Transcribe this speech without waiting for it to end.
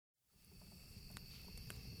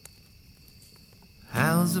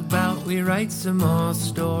How's about we write some more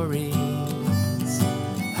stories?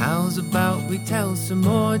 How's about we tell some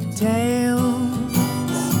more tales?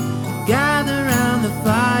 Gather round the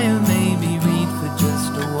fire, maybe read for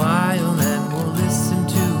just a while, and we'll listen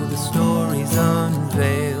to the stories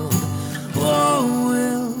unveiled. Whoa,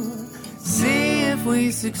 we'll see if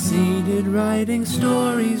we succeeded writing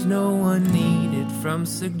stories no one needed from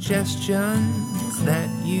suggestions that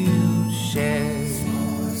you shared.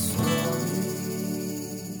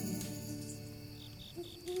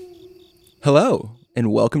 Hello,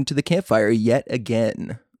 and welcome to the campfire yet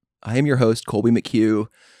again. I am your host, Colby McHugh,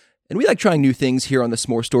 and we like trying new things here on the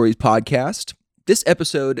S'more Stories podcast. This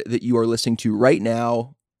episode that you are listening to right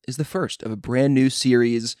now is the first of a brand new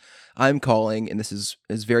series I'm calling, and this is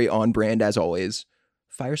very on brand as always,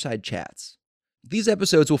 Fireside Chats. These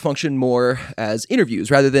episodes will function more as interviews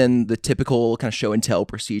rather than the typical kind of show and tell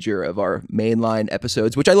procedure of our mainline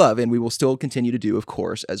episodes, which I love and we will still continue to do, of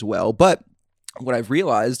course, as well. But what I've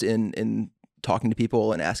realized in talking to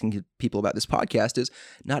people and asking people about this podcast is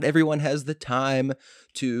not everyone has the time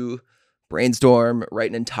to brainstorm,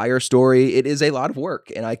 write an entire story. It is a lot of work,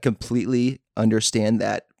 and I completely understand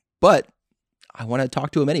that. But I want to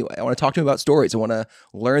talk to them anyway. I want to talk to them about stories. I want to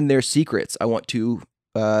learn their secrets. I want to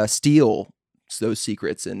steal those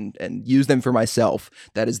secrets and use them for myself.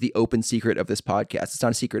 That is the open secret of this podcast. It's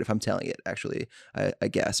not a secret if I'm telling it, actually, I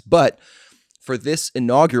guess. But for this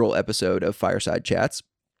inaugural episode of Fireside Chats,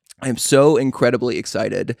 I am so incredibly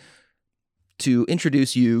excited to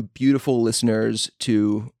introduce you, beautiful listeners,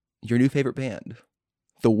 to your new favorite band,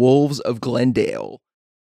 the Wolves of Glendale.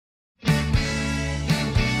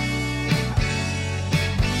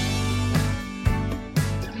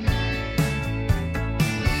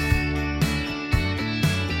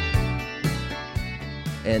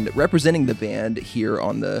 And representing the band here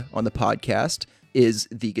on the podcast is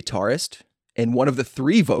the guitarist and one of the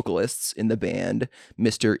three vocalists in the band,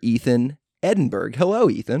 Mr. Ethan Edenburg. Hello,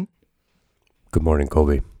 Ethan. Good morning,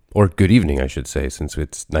 Colby. Or good evening, I should say, since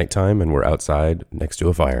it's nighttime and we're outside next to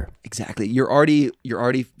a fire. Exactly. You're already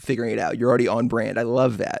figuring it out. You're already on brand. I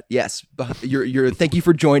love that. Yes. Thank you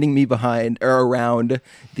for joining me behind or around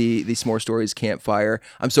the S'more Stories campfire.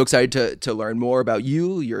 I'm so excited to learn more about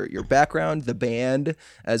you, your background, the band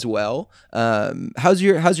as well. How's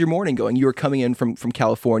your morning going? You were coming in from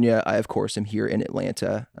California. I, of course, am here in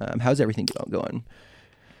Atlanta. How's everything going?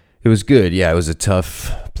 It was good. Yeah, it was a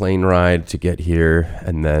tough plane ride to get here.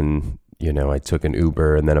 And then, I took an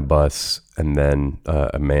Uber and then a bus. And then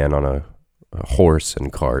a man on a horse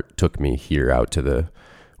and cart took me here out to the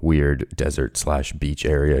weird desert/beach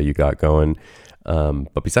area you got going.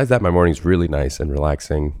 But besides that, my morning's really nice and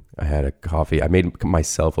relaxing. I had a coffee. I made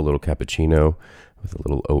myself a little cappuccino with a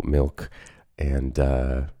little oat milk. And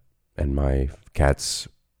my cats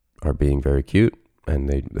are being very cute. And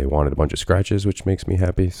they wanted a bunch of scratches, which makes me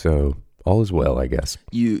happy. So all is well, I guess.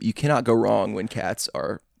 You cannot go wrong when cats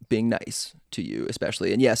are being nice to you,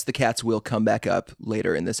 especially. And yes, the cats will come back up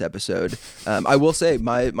later in this episode. I will say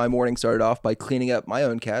my morning started off by cleaning up my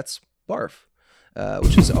own cat's barf,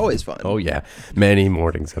 which is always fun. Oh, yeah. Many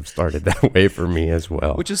mornings have started that way for me as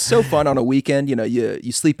well. Which is so fun on a weekend.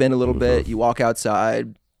 You sleep in a little bit, you walk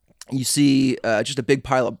outside, you see just a big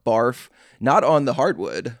pile of barf, not on the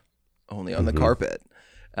hardwood, only on the carpet.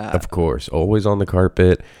 Of course, always on the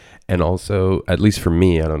carpet. And also, at least for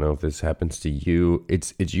me, I don't know if this happens to you,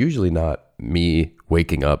 it's usually not me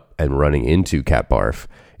waking up and running into cat barf.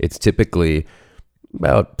 It's typically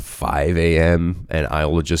about 5 a.m. and I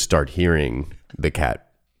will just start hearing the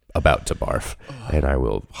cat about to barf. And I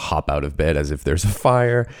will hop out of bed as if there's a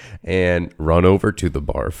fire and run over to the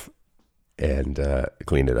barf and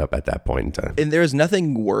clean it up at that point in time. And there's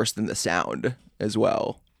nothing worse than the sound as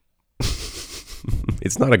well.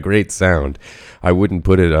 It's not a great sound. I wouldn't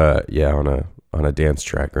put it on a dance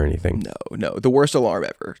track or anything. No, the worst alarm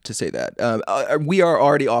ever, to say that. We are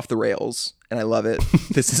already off the rails, and I love it.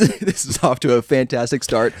 This is off to a fantastic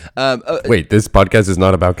start. Wait, this podcast is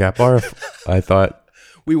not about cat barf? I thought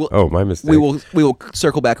we will. Oh, my mistake. We will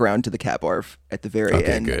circle back around to the cat barf at the very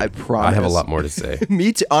end. Good. I promise. I have a lot more to say.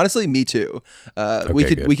 Me too. Honestly, me too. We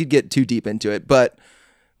could get too deep into it, but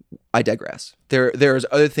I digress. There's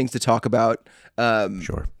other things to talk about.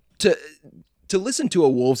 Sure. To listen to a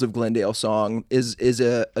Wolves of Glendale song is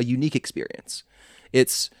a unique experience.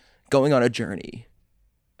 It's going on a journey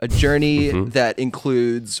that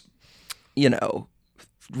includes,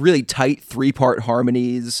 really tight 3-part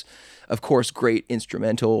harmonies, of course, great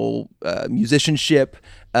instrumental musicianship,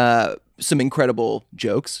 some incredible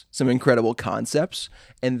jokes, some incredible concepts,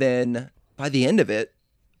 and then by the end of it,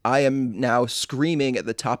 I am now screaming at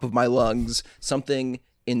the top of my lungs something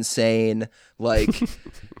insane, like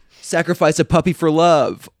sacrifice a puppy for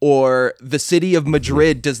love, or the city of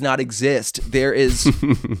Madrid does not exist. There is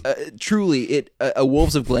truly a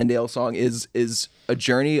Wolves of Glendale song is a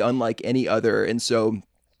journey unlike any other. And so,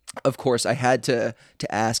 of course, I had to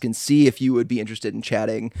ask and see if you would be interested in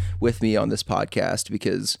chatting with me on this podcast,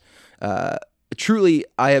 because truly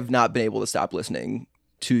I have not been able to stop listening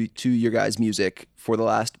to your guys' music for the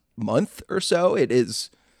last month or so. It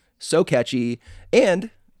is so catchy.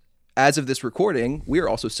 And as of this recording, we are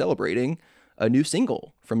also celebrating a new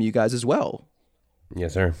single from you guys as well.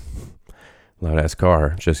 Yes, sir. Loud Ass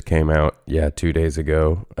Car just came out, 2 days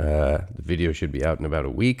ago. The video should be out in about a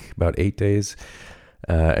week, about 8 days.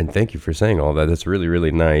 And thank you for saying all that. That's really,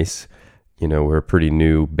 really nice. You know, we're a pretty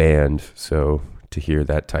new band, so to hear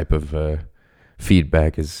that type of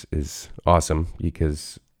feedback is awesome,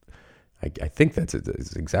 because I think that's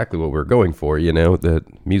exactly what we're going for. You know, the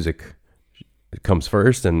music comes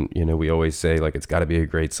first, and, you know, we always say, like, it's got to be a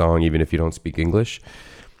great song, even if you don't speak English.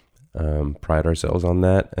 Pride ourselves on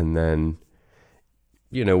that. And then,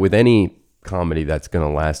 you know, with any comedy that's going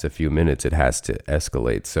to last a few minutes, it has to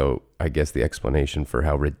escalate. So I guess the explanation for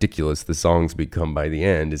how ridiculous the songs become by the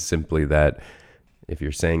end is simply that if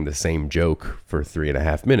you're saying the same joke for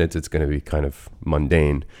 3.5 minutes, it's going to be kind of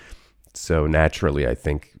mundane. So naturally, I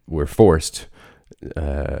think we're forced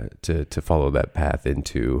to follow that path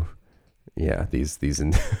into these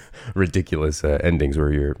ridiculous endings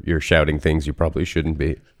where you're shouting things you probably shouldn't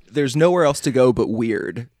be. There's nowhere else to go but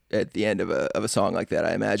weird at the end of a song like that,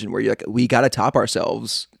 I imagine, where you're like, we got to top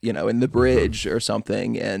ourselves, you know, in the bridge or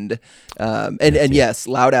something. And yes,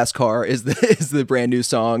 Loud Ass Car is the brand new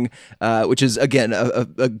song, which is, again,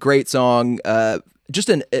 a great song. Just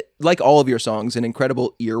like all of your songs, an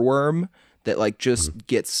incredible earworm that like just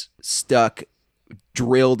gets stuck,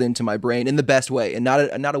 drilled into my brain in the best way, and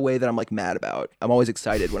not a way that I'm like mad about. I'm always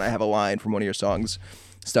excited when I have a line from one of your songs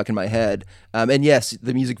stuck in my head. And yes,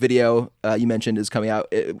 the music video you mentioned is coming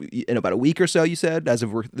out in about a week or so, you said, as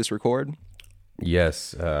of this record.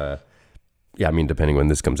 Yes. I mean, depending when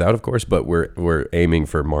this comes out, of course, but we're aiming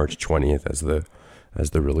for March 20th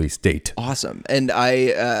as the release date. Awesome. And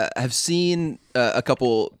I have seen a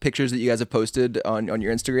couple pictures that you guys have posted on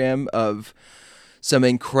your Instagram of some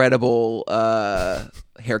incredible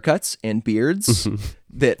haircuts and beards.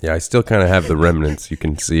 I still kind of have the remnants. You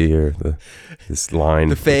can see here this line.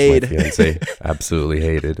 The fade. My fiance absolutely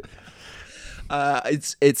hated.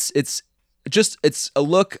 It's a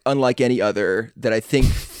look unlike any other that I think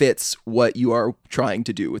fits what you are trying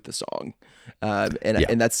to do with the song.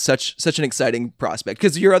 And that's such an exciting prospect,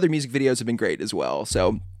 because your other music videos have been great as well.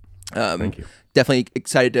 So thank you. Definitely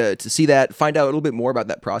excited to see that, find out a little bit more about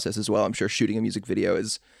that process as well. I'm sure shooting a music video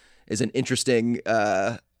is an interesting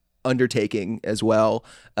undertaking as well.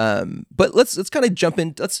 But let's kind of jump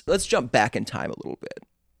in. Let's jump back in time a little bit.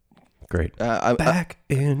 Great. Back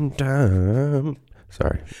in time.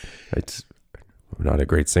 Sorry, I'm not a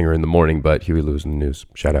great singer in the morning, but Huey Lewis in the News.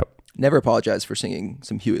 Shout out. Never apologize for singing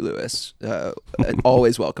some Huey Lewis.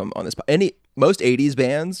 Always welcome on this. Most 80s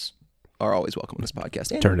bands are always welcome on this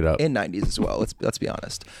podcast. And, turn it up. And 90s as well. Let's be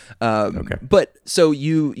honest. Okay. But so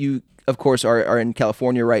you of course are in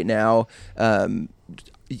California right now.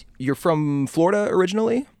 You're from Florida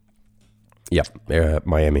originally? Yeah,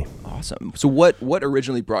 Miami. Awesome. So what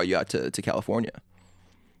originally brought you out to California?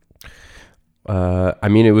 I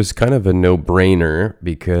mean, it was kind of a no-brainer,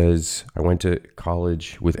 because I went to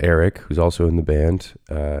college with Eric, who's also in the band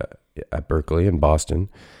at Berkeley in Boston.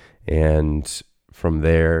 And from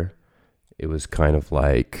there, it was kind of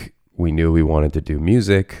like we knew we wanted to do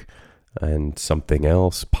music and something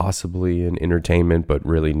else, possibly in entertainment, but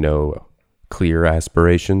really no clear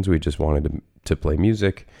aspirations. We just wanted to play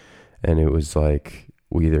music. And it was like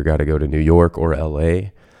we either got to go to New York or LA.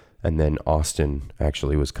 And then Austin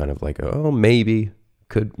actually was kind of like, maybe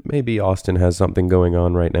Austin has something going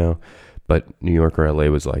on right now. But New York or LA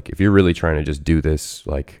was like, if you're really trying to just do this,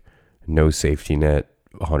 like no safety net,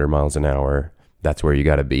 100 miles an hour, that's where you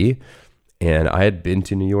got to be. And I had been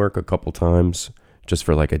to New York a couple times just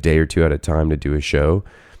for like a day or two at a time to do a show.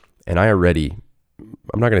 And I'm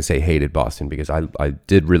not going to say hated Boston, because I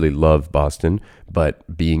did really love Boston,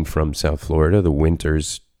 but being from South Florida, the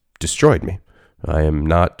winters destroyed me. I am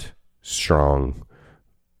not strong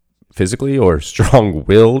physically or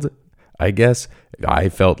strong-willed, I guess. I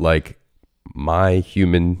felt like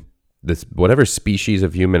whatever species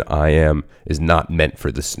of human I am is not meant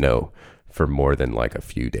for the snow for more than like a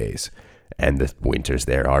few days. And the winters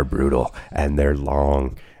there are brutal and they're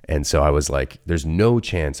long. And so I was like, there's no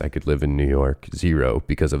chance I could live in New York, zero,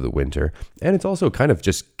 because of the winter. And it's also kind of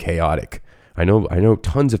just chaotic. I know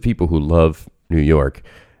tons of people who love New York.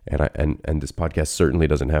 And this podcast certainly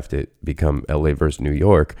doesn't have to become LA versus New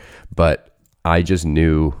York, but I just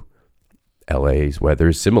knew LA's weather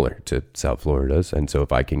is similar to South Florida's. And so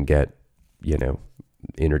if I can get,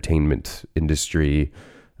 entertainment industry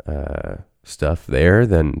stuff there,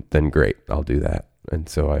 then great, I'll do that. And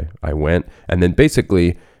so I went, and then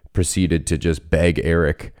basically proceeded to just beg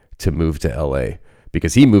Eric to move to LA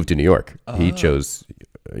because he moved to New York. He chose,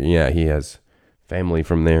 he has family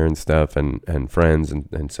from there and stuff and friends.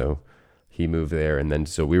 And so he moved there. And then,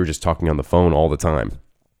 so we were just talking on the phone all the time.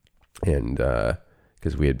 And,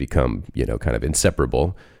 cause we had become, kind of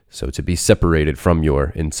inseparable. So to be separated from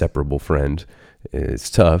your inseparable friend is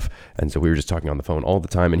tough. And so we were just talking on the phone all the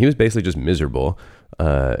time, and he was basically just miserable.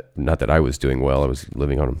 Not that I was doing well. I was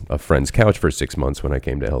living on a friend's couch for 6 months when I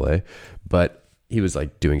came to LA, but he was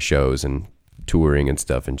like doing shows and touring and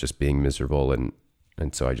stuff and just being miserable. And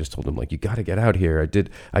so I just told him, like, you got to get out here.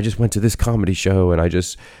 I just went to this comedy show, and I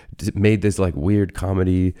just made this like weird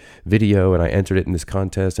comedy video, and I entered it in this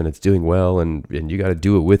contest, and it's doing well, and you got to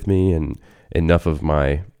do it with me. And enough of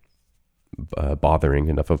my bothering,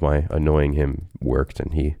 enough of my annoying him worked,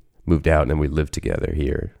 and he moved out, and then we lived together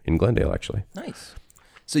here in Glendale, actually. Nice.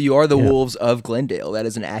 So you are the Wolves of Glendale. That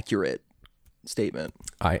is an accurate statement.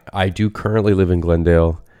 I do currently live in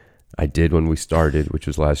Glendale. I did when we started, which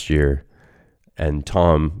was last year. And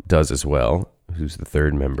Tom does as well, who's the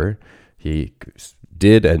third member. He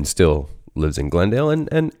did and still lives in Glendale.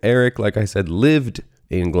 And Eric, like I said, lived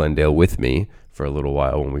in Glendale with me for a little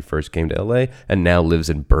while when we first came to LA, and now lives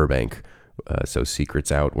in Burbank. So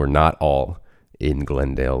secret's out. We're not all in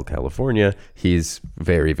Glendale, California. He's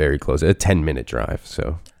very, very close, a 10-minute drive.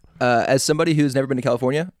 So, as somebody who's never been to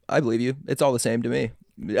California, I believe you. It's all the same to me.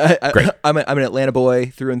 Great. I'm an Atlanta boy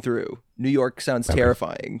through and through. New York sounds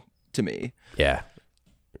terrifying to me. Yeah.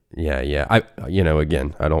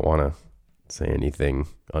 Again, I don't want to say anything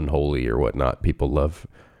unholy or whatnot. People love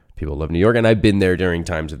New York, and I've been there during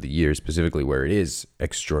times of the year, specifically where it is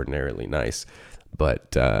extraordinarily nice.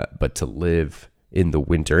 But to live in the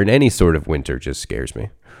winter, in any sort of winter, just scares me.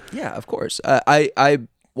 Yeah, of course.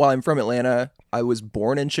 While I'm from Atlanta, I was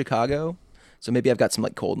born in Chicago, so maybe I've got some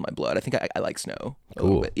like cold in my blood. I think I like snow a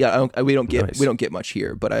little bit. Yeah, we don't get much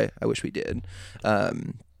here, but I wish we did.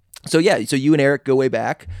 So you and Eric go way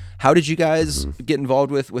back. How did you guys get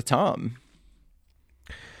involved with Tom?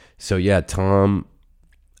 So yeah, Tom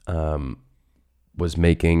was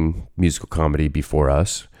making musical comedy before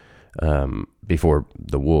us. Before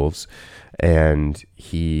the Wolves, and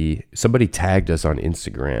somebody tagged us on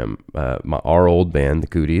Instagram, our old band, the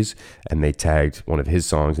Cooties, and they tagged one of his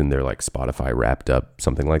songs in their like Spotify Wrapped Up,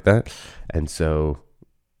 something like that. And so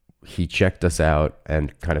he checked us out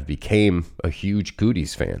and kind of became a huge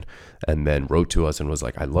Cooties fan, and then wrote to us and was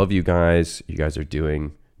like, I love you guys. You guys are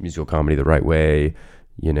doing musical comedy the right way,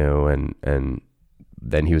 and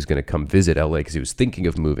then he was going to come visit LA because he was thinking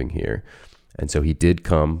of moving here. And so he did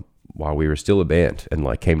come while we were still a band, and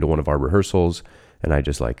like came to one of our rehearsals, and I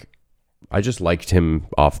just liked him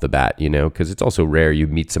off the bat, because it's also rare you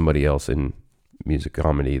meet somebody else in music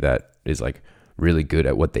comedy that is like really good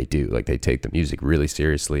at what they do. Like they take the music really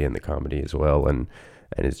seriously and the comedy as well, and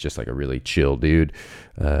it's just like a really chill dude,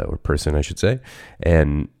 or person, I should say.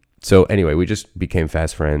 And so anyway, we just became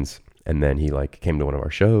fast friends, and then he like came to one of our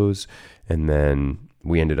shows, and then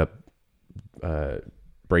we ended up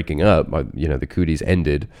breaking up. The Cooties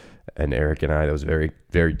ended, and Eric and I, that was a very,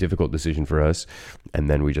 very difficult decision for us. And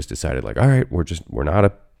then we just decided, like, all right, we're not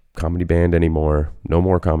a comedy band anymore. No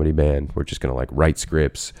more comedy band. We're just going to like write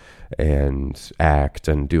scripts and act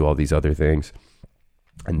and do all these other things.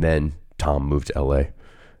 And then Tom moved to LA,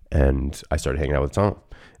 and I started hanging out with Tom.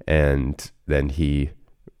 And then he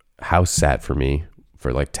house sat for me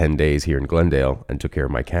for like 10 days here in Glendale and took care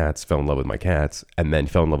of my cats, fell in love with my cats, and then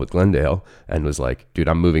fell in love with Glendale and was like, dude,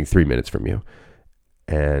 I'm moving 3 minutes from you.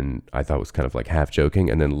 And I thought it was kind of like half joking,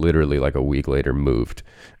 and then literally like a week later moved.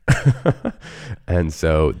 And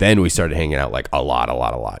so then we started hanging out like a lot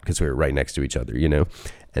because we were right next to each other,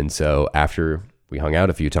 And so after we hung out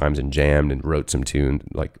a few times and jammed and wrote some tune,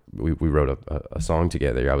 like we wrote a song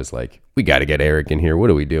together, I was like, we got to get Eric in here. What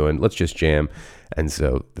are we doing? Let's just jam. And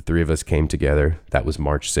so the three of us came together. That was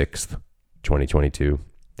March 6th, 2022.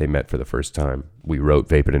 They met for the first time. We wrote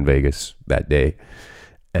Vapid in Vegas that day.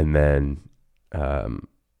 And then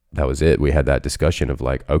that was it. We had that discussion of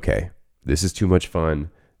like, okay, this is too much fun.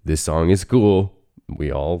 This song is cool.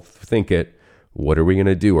 We all think it. What are we going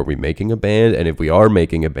to do? Are we making a band? And if we are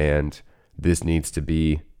making a band, this needs to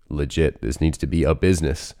be legit. This needs to be a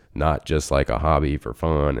business, not just like a hobby for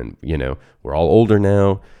fun. And, we're all older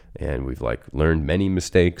now, and we've like learned many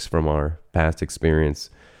mistakes from our past experience.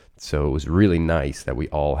 So it was really nice that we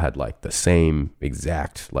all had like the same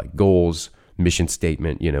exact like goals, mission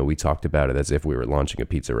statement. You know, we talked about it as if we were launching a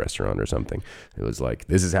pizza restaurant or something. It was like,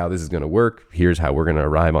 this is how this is going to work. Here's how we're going to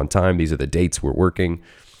arrive on time. These are the dates we're working.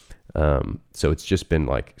 So it's just been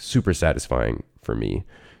like super satisfying for me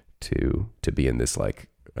to be in this, like,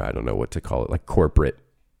 I don't know what to call it, like corporate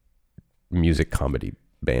music comedy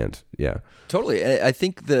band. Yeah, totally. And I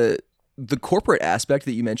think the corporate aspect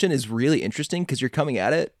that you mentioned is really interesting because you're coming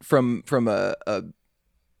at it from a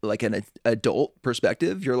like an adult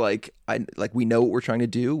perspective. You're like, we know what we're trying to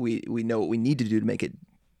do. We know what we need to do to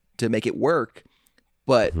make it work.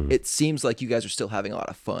 But it seems like you guys are still having a lot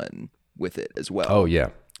of fun with it as well. Oh yeah.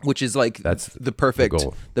 Which is like that's the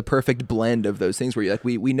perfect blend of those things where you're like,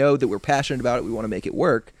 we know that we're passionate about it. We want to make it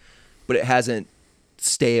work, but it hasn't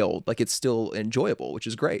staled. Like it's still enjoyable, which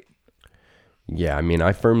is great. Yeah, I mean,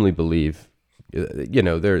 I firmly believe, you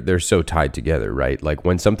know, they're so tied together, right? Like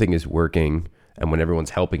when something is working and when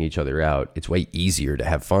everyone's helping each other out, it's way easier to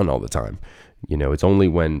have fun all the time. You know, it's only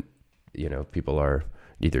when, you know, people are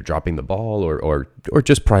either dropping the ball or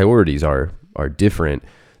just priorities are different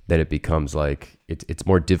that it becomes like it's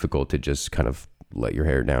more difficult to just kind of let your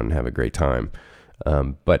hair down and have a great time.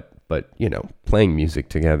 But you know, playing music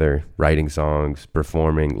together, writing songs,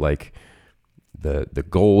 performing, like the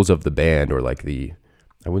goals of the band, or like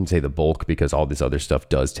I wouldn't say the bulk because all this other stuff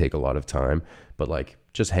does take a lot of time, but like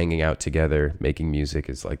just hanging out together, making music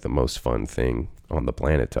is like the most fun thing on the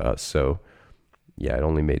planet to us. So yeah, it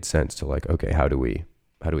only made sense to like, okay, how do we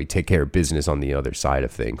take care of business on the other side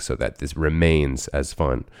of things so that this remains as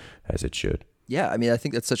fun as it should? Yeah, I mean, I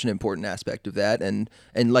think that's such an important aspect of that, and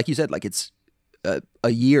like you said, like it's a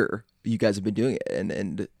year you guys have been doing it,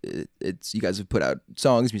 and it's you guys have put out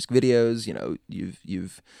songs, music videos. You know,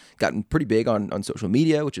 you've gotten pretty big on social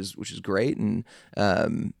media, which is great, and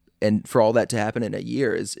for all that to happen in a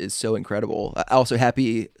year is so incredible. Also,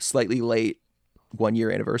 happy slightly late 1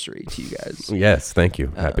 year anniversary to you guys. Yes, thank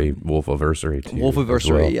you. Happy Wolf-iversary to you.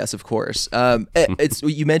 Wolf-iversary, well. yes, of course. It's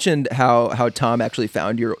you mentioned how Tom actually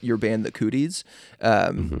found your band, the Cooties.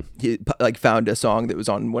 He like found a song that was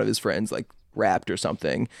on one of his friends, like Wrapped or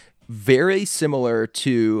something. Very similar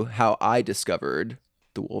to how I discovered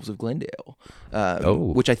the Wolves of Glendale,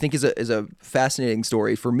 which I think is a fascinating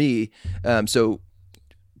story for me. So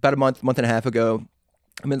about a month and a half ago,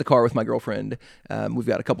 I'm in the car with my girlfriend. We've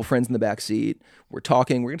got a couple friends in the back seat. We're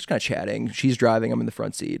talking. We're just kind of chatting. She's driving. I'm in the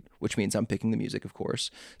front seat, which means I'm picking the music, of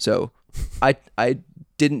course. So I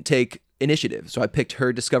didn't take initiative. So I picked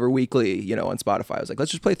her Discover Weekly, you know, on Spotify. I was like,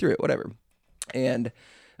 let's just play through it, whatever. And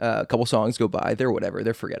a couple songs go by. They're whatever.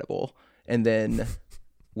 They're forgettable. And then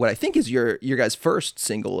what I think is your guys' first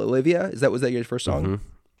single, Olivia. Was that your first song?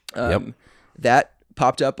 Yep. That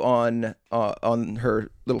popped up on her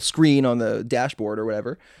little screen on the dashboard or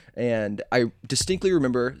whatever, and I distinctly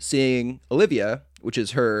remember seeing Olivia, which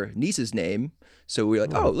is her niece's name. So we were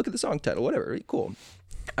like, oh, look at the song title, whatever, cool.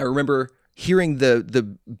 I remember hearing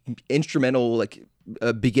the instrumental like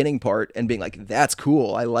beginning part and being like, that's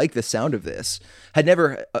cool. I like the sound of this. Had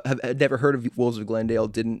never heard of Wolves of Glendale.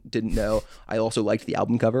 Didn't know. I also liked the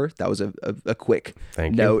album cover. That was a quick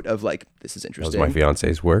note of like, this is interesting. That was my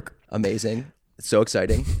fiance's work. Amazing. It's so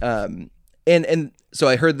exciting. And so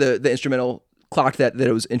I heard the instrumental, clocked that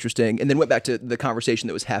it was interesting, and then went back to the conversation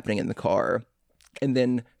that was happening in the car. And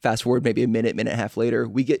then fast forward maybe a minute and a half later,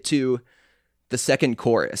 we get to the second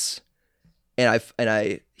chorus, and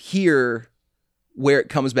I hear where it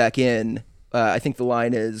comes back in. I think the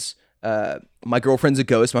line is, my girlfriend's a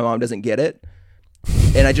ghost, my mom doesn't get it.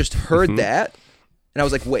 And I just heard that, and I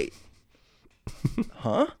was like, wait,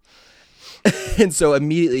 huh? And so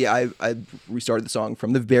immediately I restarted the song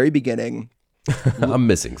from the very beginning. I'm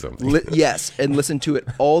missing something. Yes, and listened to it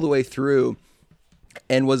all the way through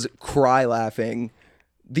and was cry laughing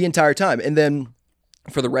the entire time. And then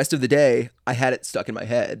for the rest of the day, I had it stuck in my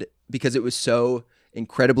head because it was so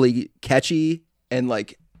incredibly catchy, and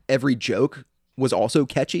like every joke was also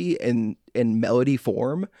catchy in melody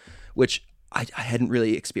form, which I hadn't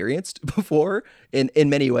really experienced before in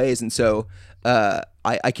many ways. And so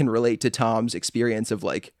I can relate to Tom's experience of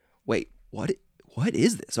like, wait, what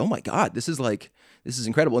is this? Oh my God, this is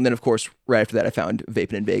incredible. And then of course, right after that, I found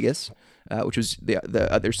Vapin' in Vegas, which was the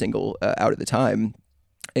other single out at the time,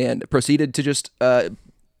 and proceeded to just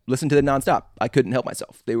listen to them nonstop. I couldn't help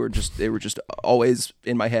myself. They were just always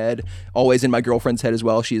in my head, always in my girlfriend's head as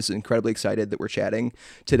well. She is incredibly excited that we're chatting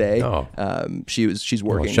today. Oh. She's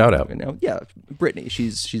working. Well, shout out. You know? Yeah, Brittany.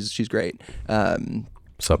 She's great.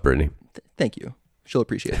 What's up, Brittany? Thank you. She'll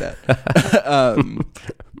appreciate that.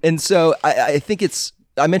 And so I think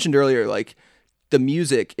I mentioned earlier, like, the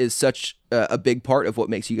music is such a big part of what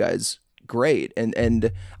makes you guys great.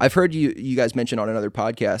 And I've heard you guys mention on another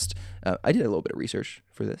podcast. I did a little bit of research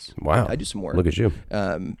for this. Wow. I do some work. Look at you.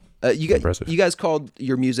 You guys called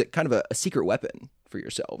your music kind of a secret weapon for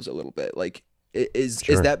yourselves a little bit. Like, is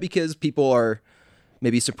that because people are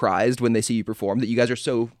maybe surprised when they see you perform that you guys are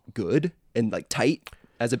so good and like tight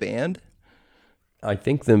as a band? I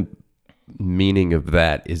think the meaning of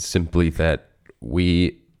that is simply that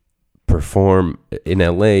we perform in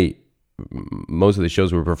LA. Most of the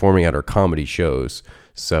shows we're performing at are comedy shows.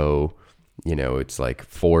 So, it's like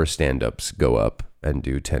 4 stand-ups go up and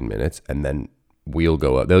do 10 minutes, and then we'll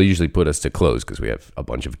go up. They'll usually put us to close because we have a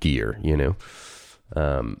bunch of gear,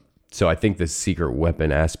 So I think the secret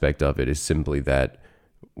weapon aspect of it is simply that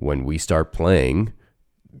when we start playing,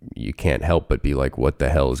 you can't help but be like, what the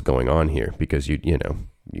hell is going on here? Because you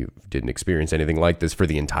didn't experience anything like this for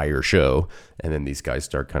the entire show. And then these guys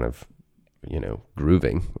start kind of,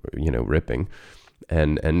 grooving, ripping.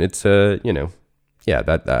 And it's,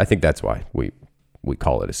 that I think that's why we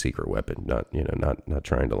call it a secret weapon, not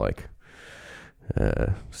trying to like,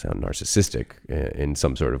 sound narcissistic in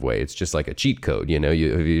some sort of way. It's just like a cheat code,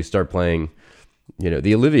 you start playing,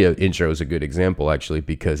 the Olivia intro is a good example actually,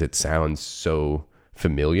 because it sounds so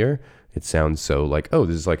familiar. It sounds so like, oh,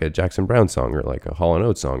 this is like a Jackson Browne song or like a Hall &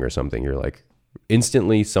 Oates song or something. You're like,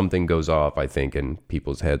 instantly something goes off, I think, in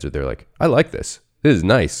people's heads, or they're like, I like this. This is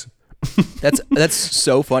nice. That's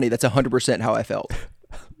so funny. That's 100% how I felt.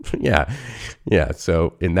 Yeah.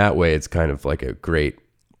 So in that way, it's kind of like a great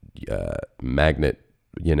magnet,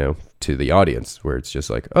 to the audience, where it's just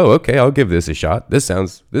like, oh, okay, I'll give this a shot. This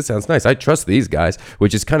sounds nice. I trust these guys,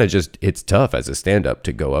 which is kind of just, it's tough as a stand-up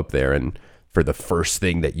to go up there and for the first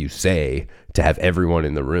thing that you say to have everyone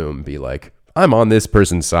in the room be like, I'm on this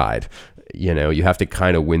person's side. You have to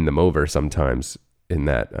kind of win them over sometimes in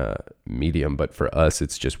that medium. But for us,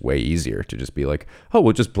 it's just way easier to just be like, oh,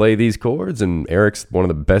 we'll just play these chords, and Eric's one of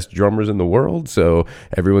the best drummers in the world, so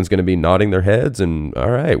everyone's going to be nodding their heads, and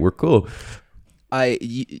all right, we're cool.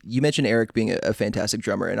 You mentioned Eric being a fantastic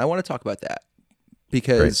drummer, and I want to talk about that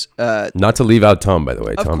because not to leave out Tom, by the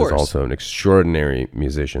way. Tom course. is also an extraordinary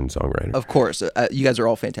musician, songwriter. Of course, you guys are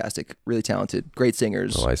all fantastic, really talented, great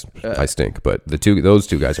singers. Well, I stink, but those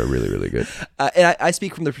two guys are really, really good. And I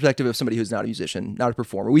speak from the perspective of somebody who's not a musician, not a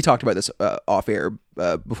performer. We talked about this off air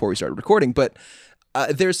before we started recording, but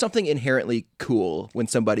there's something inherently cool when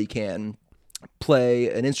somebody can play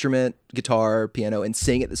an instrument, guitar, piano, and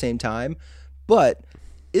sing at the same time. But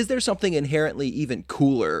is there something inherently even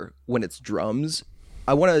cooler when it's drums?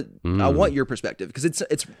 I want your perspective, because it's a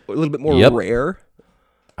little bit more rare.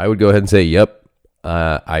 I would go ahead and say, yep.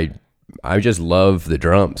 I just love the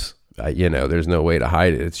drums. There's no way to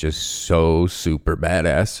hide it. It's just so super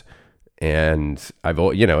badass. And I've,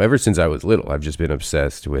 ever since I was little, I've just been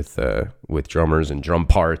obsessed with drummers and drum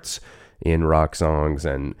parts in rock songs.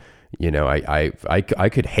 And I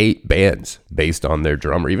could hate bands based on their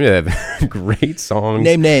drummer, even if they have great songs.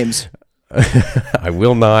 Name names. I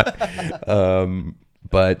will not.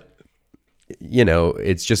 But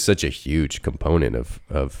it's just such a huge component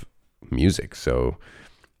of music. So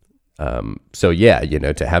yeah,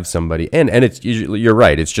 to have somebody, and it's usually, you're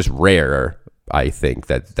right, it's just rare, I think,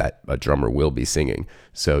 that a drummer will be singing.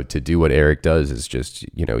 So to do what Eric does is just,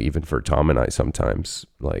 even for Tom and I sometimes,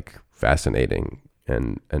 like, fascinating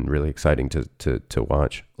and really exciting to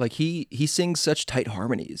watch. Like he sings such tight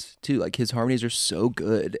harmonies too. Like his harmonies are so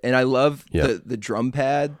good, and I love the drum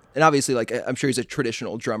pad. And obviously, like, I'm sure he's a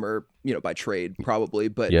traditional drummer, by trade probably.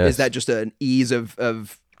 But is that just an ease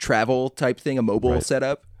of travel type thing, a mobile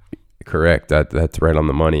setup? Correct. That's right on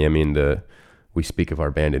the money. I mean, we speak of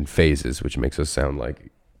our band in phases, which makes us sound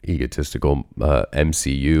like egotistical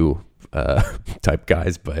MCU type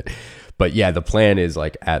guys, but yeah, the plan is,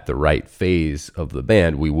 like, at the right phase of the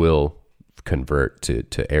band, we will convert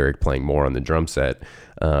to Eric playing more on the drum set.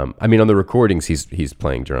 I mean, on the recordings, he's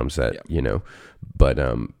playing drum set,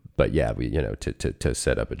 but yeah, we, to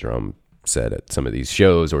set up a drum set at some of these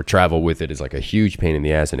shows or travel with it is like a huge pain in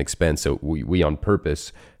the ass and expense. So we on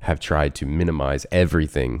purpose have tried to minimize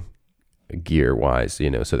everything gear wise,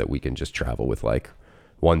 so that we can just travel with like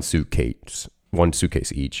one suitcase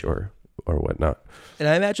each or whatnot. And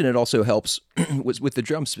I imagine it also helps with the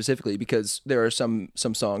drums specifically, because there are some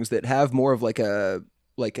songs that have more of like an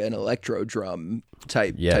electro drum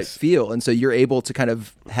type feel, and so you're able to kind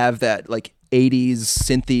of have that like 80s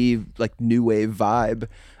synthy, like new wave vibe,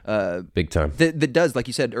 big time. That does, like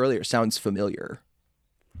you said earlier, sounds familiar.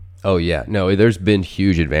 Oh yeah, no, there's been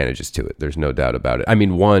huge advantages to it. There's no doubt about it. I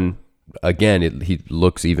mean, one, again, he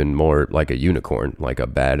looks even more like a unicorn, like a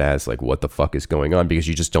badass, like what the fuck is going on? Because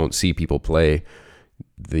you just don't see people play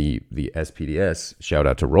the SPDS, shout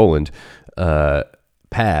out to Roland,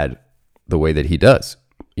 pad the way that he does.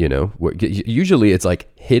 Usually it's like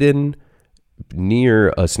hidden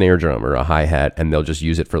near a snare drum or a hi-hat, and they'll just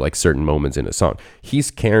use it for like certain moments in a song.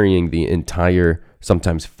 He's carrying the entire,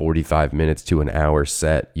 sometimes 45 minutes to an hour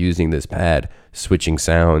set using this pad, switching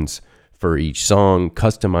sounds for each song,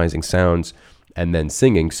 customizing sounds, and then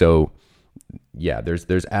singing. So yeah,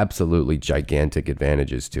 there's absolutely gigantic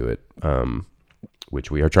advantages to it,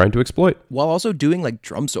 which we are trying to exploit, while also doing like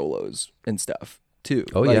drum solos and stuff too.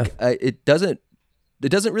 Oh, like, it doesn't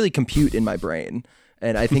really compute in my brain,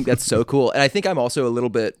 and I think that's so cool. And I think I'm also a little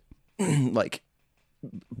bit like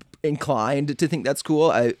inclined to think that's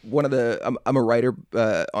cool. I'm a writer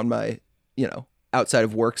on my outside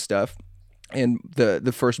of work stuff, and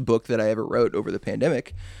the first book that I ever wrote over the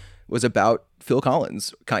pandemic was about Phil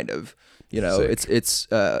Collins, kind of. Sick. It's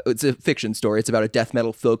a fiction story. It's about a death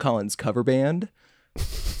metal Phil Collins cover band.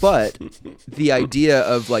 But the idea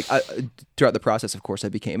of like, throughout the process, of course, I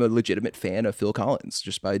became a legitimate fan of Phil Collins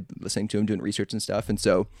just by listening to him, doing research and stuff. And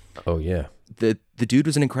so, oh yeah, the dude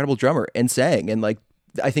was an incredible drummer and sang, and like,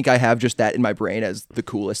 I think I have just that in my brain as the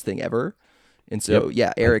coolest thing ever. And so,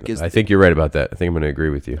 yeah, Eric is. I think you're right about that. I think I'm going to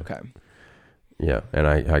agree with you. Okay. Yeah, and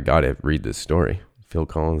I got to read this story. Phil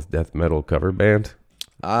Collins death metal cover band.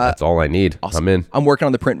 That's all I need. Awesome. I'm in. I'm working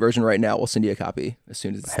on the print version right now. We'll send you a copy as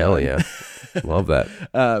soon as it's Hell done. yeah. Love that.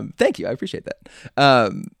 Thank you. I appreciate that.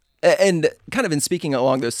 And kind of in speaking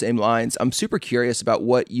along those same lines, I'm super curious about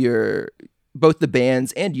what both the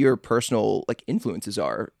band's and your personal like influences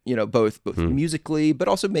are, both musically, but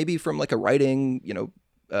also maybe from like a writing,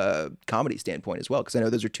 comedy standpoint as well. Cause I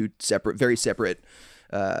know those are two very separate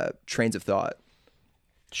trains of thought.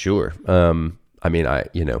 Sure. I mean,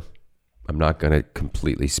 I'm not going to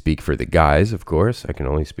completely speak for the guys, of course. I can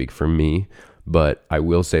only speak for me. But I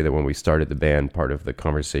will say that when we started the band, part of the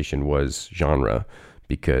conversation was genre,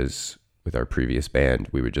 because with our previous band,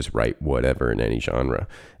 we would just write whatever in any genre.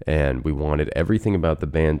 And we wanted everything about the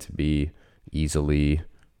band to be easily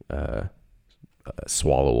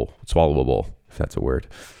swallowable, if that's a word,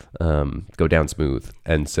 go down smooth.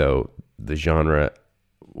 And so the genre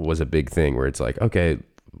was a big thing where it's like, okay,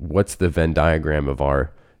 what's the Venn diagram of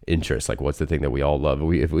our interest? Like, what's the thing that we all love?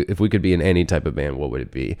 If we could be in any type of band, what would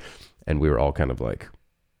it be? And we were all kind of like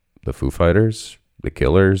the Foo Fighters, the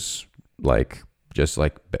Killers, like just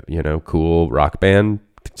like, cool rock band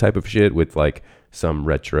type of shit with like some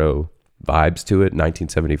retro vibes to it.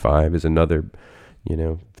 1975 is another,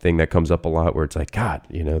 thing that comes up a lot where it's like, God,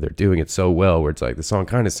 they're doing it so well, where it's like the song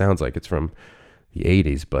kind of sounds like it's from the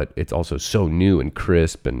 80s, but it's also so new and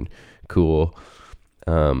crisp and cool.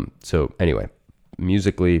 So anyway,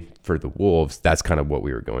 musically for the Wolves, that's kind of what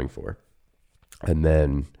we were going for. And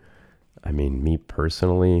then, I mean, me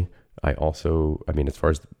personally, I also, as far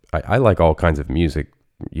as, I like all kinds of music,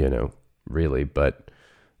 really, but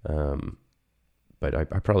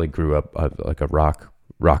I probably grew up like a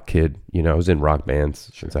rock kid. I was in rock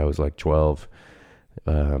bands since I was like 12.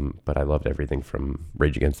 But I loved everything from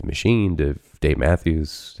Rage Against the Machine to Dave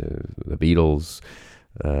Matthews to the Beatles.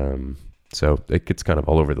 So it gets kind of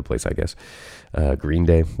all over the place, I guess. Green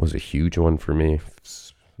Day was a huge one for me.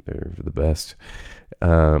 They're the best.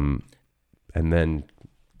 And then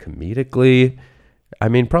comedically,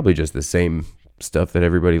 probably just the same stuff that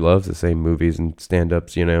everybody loves, the same movies and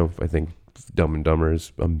stand-ups, I think Dumb and Dumber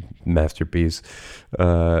is a masterpiece.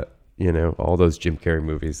 All those Jim Carrey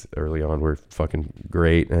movies early on were fucking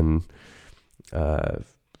great. And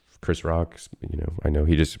Chris Rock, I know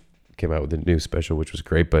he just came out with a new special, which was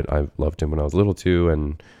great, but I loved him when I was little too.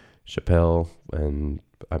 And Chappelle, and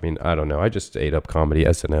I don't know. I just ate up comedy.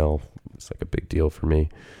 SNL was like a big deal for me.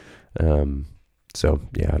 So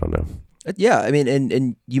yeah, I don't know. Yeah,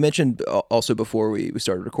 and you mentioned also before we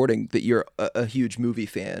started recording that you're a huge movie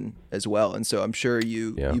fan as well, and so I'm sure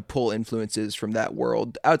you pull influences from that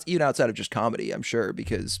world, even outside of just comedy, I'm sure,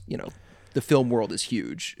 because the film world is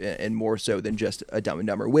huge, and more so than just a Dumb and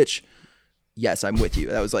Dumber, which, yes, I'm with you.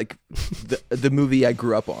 That was like the movie I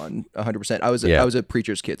grew up on 100%. I was a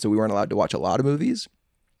preacher's kid, so we weren't allowed to watch a lot of movies.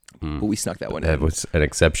 But we snuck that one in. That was an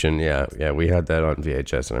exception. Yeah. We had that on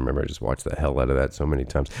VHS, and I remember I just watched the hell out of that so many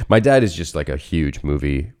times. My dad is just like a huge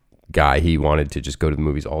movie guy. He wanted to just go to the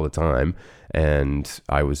movies all the time, and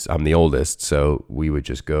I'm the oldest, so we would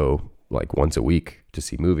just go like once a week to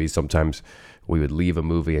see movies. Sometimes we would leave a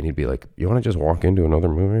movie, and he'd be like, "You want to just walk into another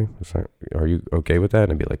movie? Are you okay with that?"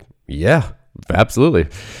 And I'd be like, "Yeah, absolutely."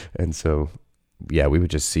 And so yeah, we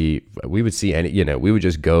would see any, we would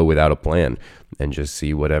just go without a plan and just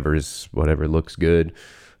see whatever looks good.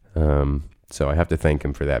 So I have to thank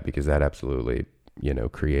him for that, because that absolutely,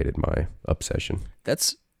 created my obsession.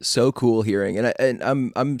 That's so cool hearing.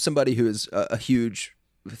 And I'm somebody who is a huge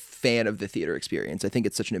fan of the theater experience. I think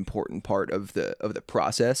it's such an important part of the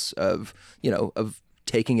process of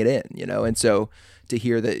taking it in, and so to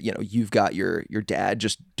hear that you've got your dad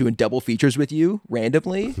just doing double features with you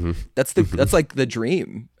randomly, that's like the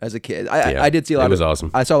dream as a kid. I did see a lot. It was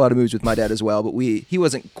awesome. I saw a lot of movies with my dad as well, but he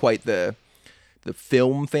wasn't quite the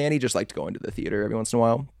film fan. He just liked going to the theater every once in a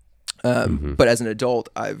while. But as an adult,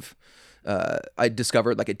 I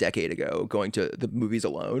discovered like a decade ago going to the movies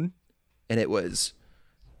alone, and it was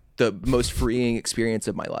the most freeing experience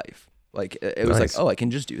of my life. Like it was like, oh, I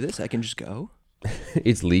can just do this. I can just go.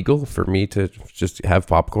 It's legal for me to just have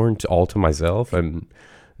popcorn all to myself and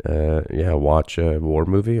watch a war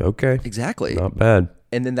movie. Okay, exactly, not bad.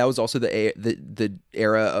 And then that was also the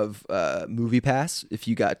era of Movie Pass. If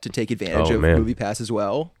you got to take advantage of Movie Pass as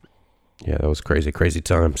well. Yeah, that was crazy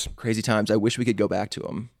times. Crazy times. I wish we could go back to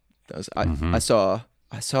them. I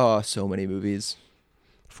saw so many movies.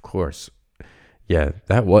 Of course. Yeah,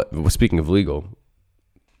 speaking of legal,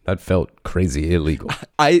 that felt crazy illegal.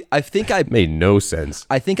 I think I made no sense.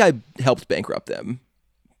 I think I helped bankrupt them.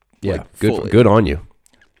 Yeah, good on you.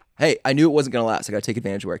 Hey, I knew it wasn't going to last. I got to take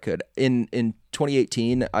advantage where I could. In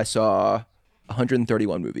 2018, I saw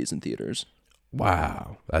 131 movies in theaters.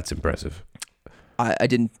 Wow, that's impressive. I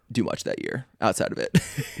didn't do much that year outside of it.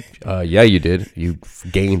 Yeah, you did. You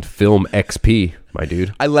gained film XP, my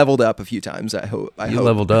dude. I leveled up a few times. I hope.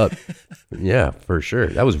 Leveled up. Yeah, for sure.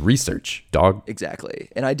 That was research, dog. Exactly.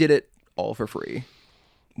 And I did it all for free,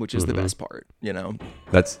 which is the best part,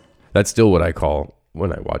 That's still what I call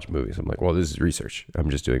when I watch movies. I'm like, well, this is research.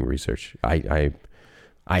 I'm just doing research. I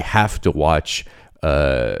have to watch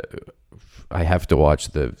what's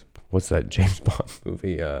that James Bond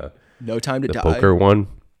movie? No Time to Die. The poker one.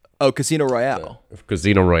 Oh, Casino Royale.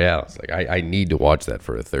 Casino Royale. It's like I need to watch that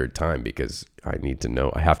for a third time because I need to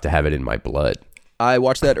know. I have to have it in my blood. I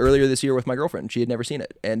watched that earlier this year with my girlfriend. She had never seen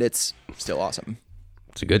it, and it's still awesome.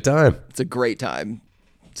 It's a good time. It's a great time.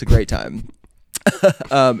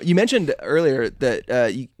 You mentioned earlier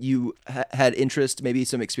that you had interest, maybe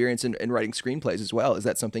some experience in writing screenplays as well. Is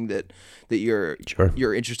that something that you're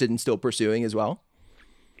interested in still pursuing as well?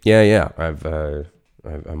 Yeah.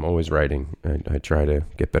 I'm always writing. I try to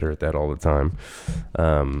get better at that all the time.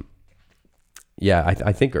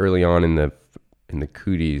 I think early on in the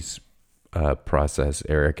Cooties process,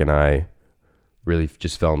 Eric and I really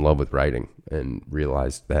just fell in love with writing and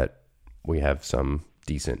realized that we have some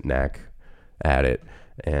decent knack at it,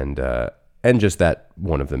 and just that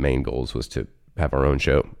one of the main goals was to have our own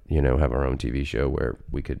show, have our own TV show where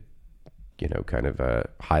we could, kind of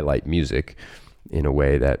highlight music in a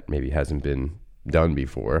way that maybe hasn't been done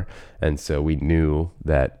before. And so we knew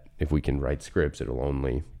that if we can write scripts, it'll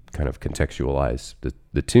only kind of contextualize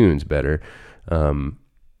the tunes better.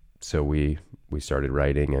 So we started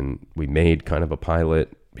writing, and we made kind of a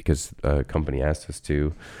pilot because a company asked us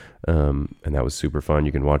to, and that was super fun.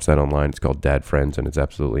 You can watch that online. It's called Dad Friends, and it's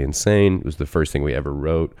absolutely insane. It was the first thing we ever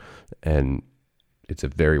wrote, and it's a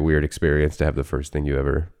very weird experience to have the first thing you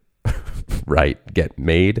ever get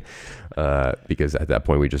made, because at that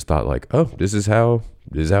point we just thought like, oh, this is how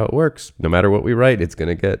it works. No matter what we write, it's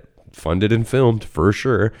gonna get funded and filmed for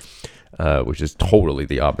sure, which is totally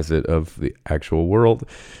the opposite of the actual world.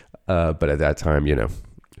 But at that time, it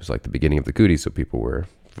was like the beginning of the Cooties, so people were,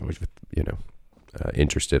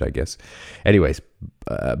 interested, I guess. Anyways,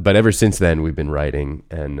 but ever since then we've been writing,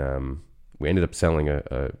 and we ended up selling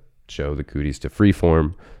a show, the Cooties, to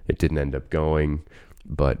Freeform. It didn't end up going,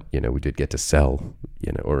 but we did get to sell,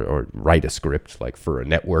 or write a script like for a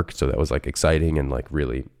network, so that was like exciting and like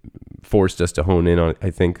really forced us to hone in on, I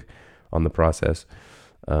think, on the process.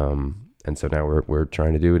 And so now we're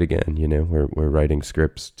trying to do it again. We're writing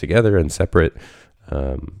scripts together and separate,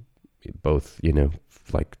 both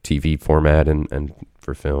like TV format and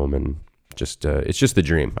for film, and just it's just the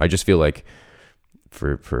dream. I just feel like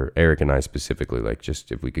for Eric and I specifically, like,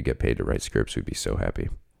 just if we could get paid to write scripts, we'd be so happy.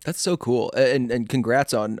 That's so cool. And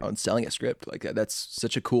congrats on selling a script like that. That's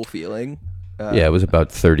such a cool feeling. Yeah, it was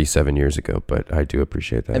about 37 years ago, but I do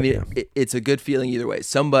appreciate that. I mean, it's a good feeling either way.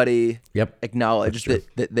 Somebody acknowledged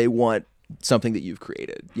that they want something that you've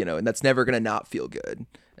created, and that's never going to not feel good.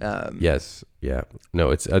 Yes. Yeah.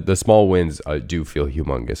 No, it's the small wins do feel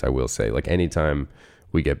humongous, I will say. Like anytime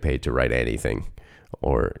we get paid to write anything,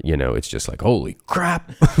 or it's just like, holy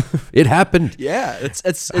crap, it happened. Yeah,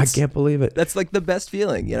 it's I can't believe it. That's like the best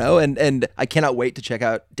feeling, and I cannot wait to check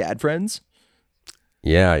out Dad Friends.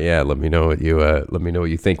 Yeah. Let me know what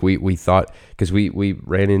you think. We thought, because we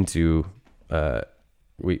ran into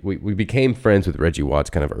we became friends with Reggie Watts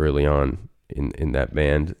kind of early on in that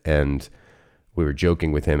band, and we were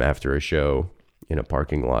joking with him after a show in a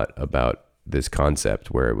parking lot about this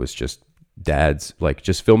concept where it was just dads, like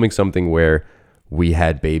just filming something where we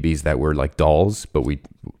had babies that were like dolls, but we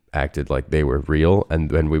acted like they were real, and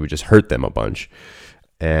then we would just hurt them a bunch.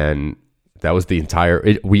 And that was the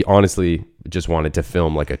entire, we honestly just wanted to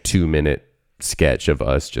film like a 2-minute sketch of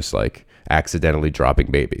us just like accidentally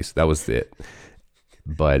dropping babies. That was it.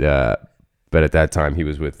 But at that time he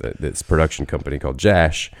was with this production company called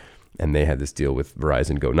Jash, and they had this deal with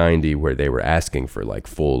Verizon Go 90 where they were asking for like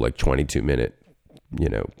full, like 22-minute,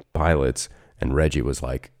 pilots. And Reggie was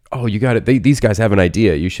like, oh, you got it. These guys have an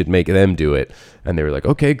idea. You should make them do it. And they were like,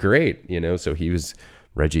 okay, great. So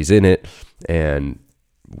Reggie's in it. And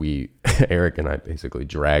Eric and I basically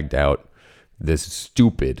dragged out this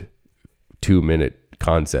stupid 2-minute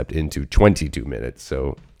concept into 22 minutes.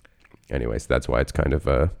 So anyways, that's why it's kind of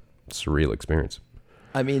a surreal experience.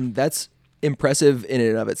 I mean, that's impressive in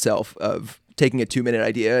and of itself, of taking a 2-minute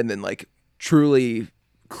idea and then like truly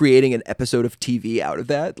creating an episode of TV out of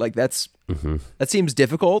that. Like that seems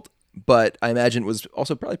difficult, but I imagine it was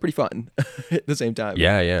also probably pretty fun at the same time.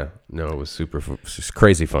 Yeah. No, it was just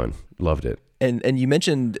crazy fun. Loved it. And you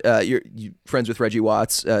mentioned you're friends with Reggie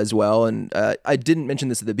Watts as well. And I didn't mention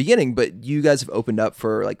this at the beginning, but you guys have opened up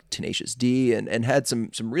for like Tenacious D and had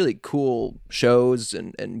some really cool shows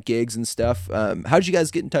and gigs and stuff. How did you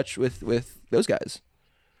guys get in touch with those guys?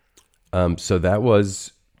 So that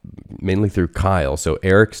was mainly through Kyle. So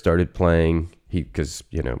Eric started playing, because,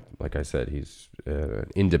 like I said, he's an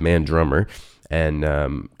in-demand drummer. And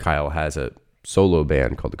Kyle has a solo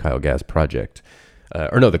band called the Kyle Gass Project.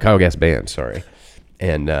 The Kyle Gass Band, sorry.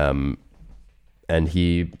 And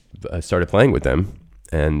he started playing with them.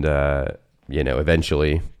 And,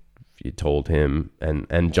 eventually he told him,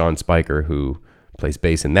 and John Spiker, who plays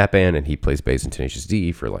bass in that band, and he plays bass in Tenacious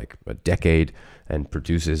D for like a decade and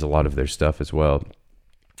produces a lot of their stuff as well.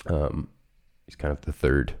 He's kind of the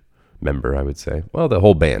third member, I would say. Well, the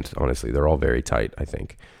whole band, honestly, they're all very tight, I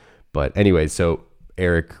think. But anyway, so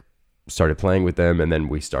Eric started playing with them, and then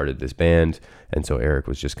we started this band. And so Eric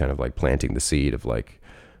was just kind of like planting the seed of like,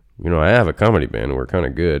 I have a comedy band and we're kind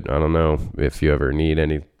of good. I don't know if you ever need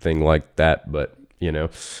anything like that, but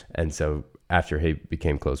and so after he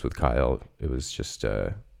became close with Kyle, it was just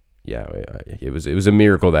it was a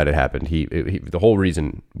miracle that it happened. The whole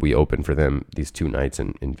reason we opened for them these 2 nights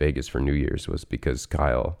in Vegas for New Year's was because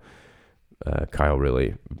Kyle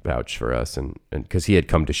really vouched for us, and because he had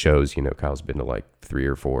come to shows. Kyle's been to like 3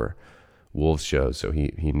 or 4 Wolves shows, so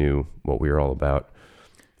he knew what we were all about.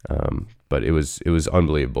 But it was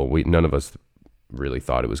unbelievable. None of us really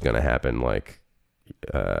thought it was going to happen.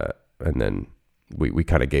 And then we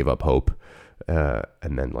kind of gave up hope.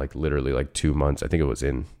 And then like literally like 2 months, I think it was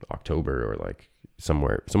in October or like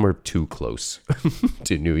somewhere too close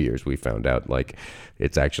to New Year's, we found out like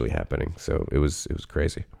it's actually happening. So it was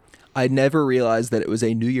crazy. I never realized that it was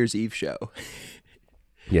a New Year's Eve show.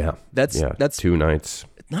 Yeah. That's 2 nights.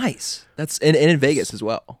 Nice. That's and in Vegas as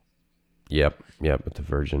well. Yep. At the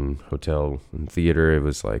Virgin Hotel and Theater. It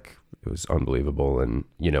was unbelievable. And,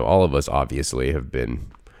 all of us obviously have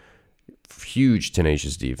been huge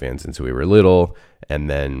Tenacious D fans since we were little, and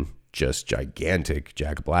then just gigantic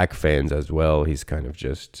Jack Black fans as well. He's kind of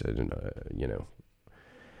just,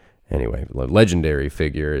 anyway, legendary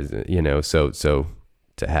figure, so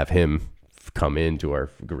to have him come into our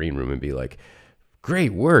green room and be like,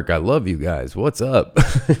 great work, I love you guys, what's up?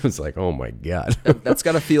 It was like, oh my God. That's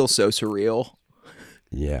got to feel so surreal.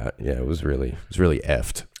 Yeah, it was really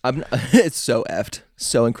effed. It's so effed,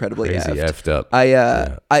 so incredibly crazy effed up.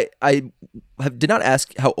 I did not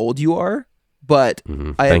ask how old you are, but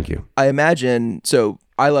Thank you. I imagine, so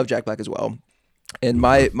I love Jack Black as well. And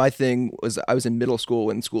my thing was, I was in middle school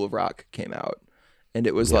when School of Rock came out, and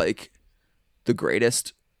it was like the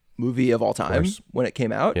greatest movie of all time when it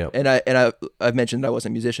came out. Yep. And I've mentioned I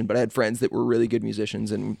wasn't a musician, but I had friends that were really good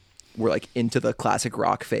musicians and were like into the classic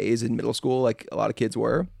rock phase in middle school, like a lot of kids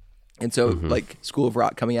were. And so like School of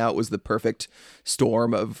Rock coming out was the perfect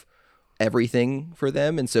storm of everything for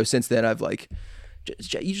them. And so since then I've like,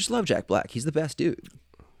 you just love Jack Black. He's the best dude.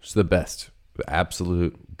 He's the best, the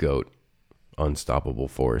absolute GOAT, unstoppable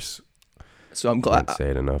force. So I'm glad. Can't say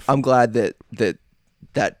it enough. I'm glad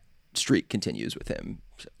that streak continues with him.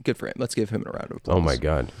 Good for him. Let's give him a round of applause. Oh my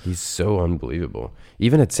God, he's so unbelievable.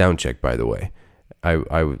 Even at soundcheck, by the way,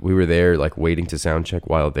 we were there like waiting to soundcheck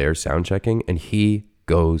while they're soundchecking, and he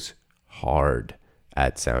goes hard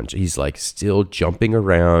at soundcheck. He's like still jumping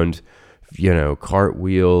around,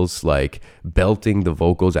 cartwheels, like belting the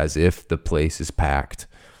vocals as if the place is packed.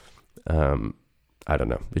 I don't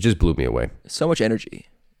know. It just blew me away. So much energy,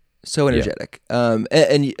 so energetic.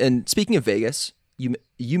 And speaking of Vegas,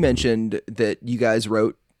 you mentioned that you guys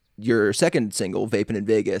wrote your second single, "Vapin' in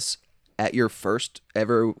Vegas," at your first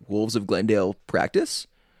ever Wolves of Glendale practice.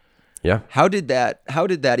 Yeah. How did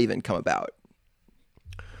that even come about?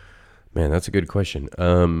 Man, that's a good question.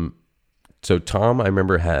 So Tom, I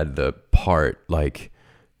remember, had the part, like,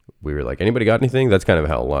 we were like, anybody got anything? That's kind of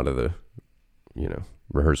how a lot of the,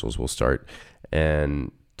 rehearsals will start.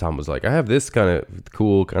 And Tom was like, I have this kind of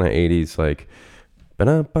cool, kind of 80s, like,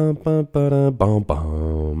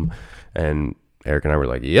 ba-dum-bum-bum-ba-dum-bum. And Eric and I were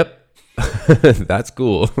like, yep, that's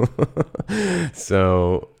cool.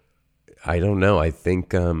 So I don't know. I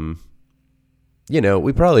think,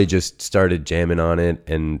 we probably just started jamming on it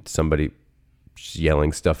and somebody just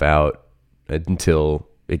yelling stuff out until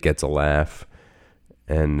it gets a laugh.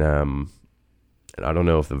 And I don't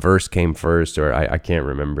know if the verse came first, or I can't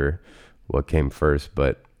remember what came first,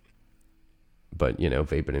 but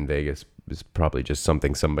Vapin' in Vegas is probably just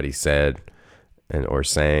something somebody said or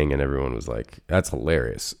sang, and everyone was like, that's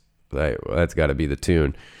hilarious. That's got to be the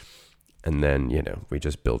tune. And then, we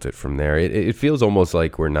just built it from there. It feels almost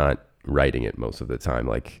like we're not writing it most of the time.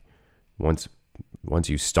 Like once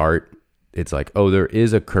you start, it's like, oh, there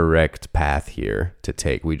is a correct path here to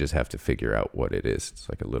take. We just have to figure out what it is. It's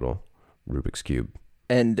like a little Rubik's Cube.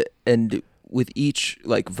 And with each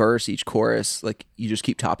like verse, each chorus, like you just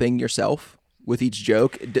keep topping yourself with each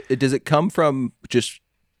joke. Does it come from just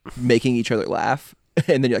making each other laugh?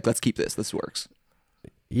 And then you're like, let's keep this. This works.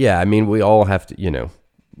 Yeah. I mean, we all have to,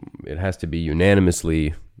 it has to be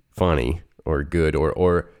unanimously funny or good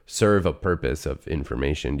or serve a purpose of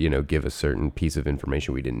information, give a certain piece of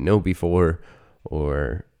information we didn't know before,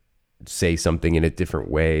 or say something in a different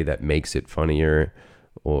way that makes it funnier,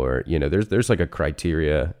 or, there's like a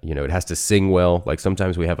criteria, it has to sing well. Like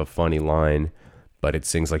sometimes we have a funny line, but it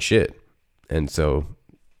sings like shit. And so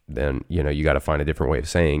then, you got to find a different way of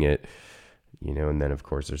saying it, and then of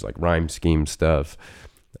course there's like rhyme scheme stuff.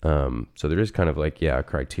 So there is kind of like, a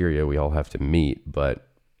criteria we all have to meet, but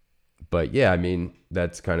yeah, I mean,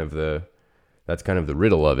 that's kind of the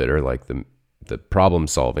riddle of it, or like the problem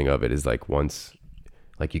solving of it is like once,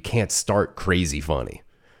 like you can't start crazy funny.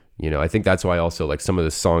 I think that's why also like some of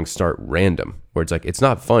the songs start random, where it's like, it's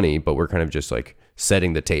not funny, but we're kind of just like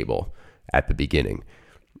setting the table at the beginning.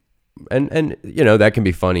 And that can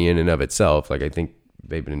be funny in and of itself. Like I think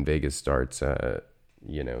Vapin' in Vegas starts,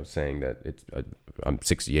 saying that I'm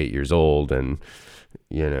 68 years old and,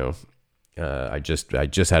 I just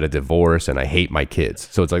had a divorce and I hate my kids.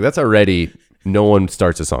 So it's like, that's already, no one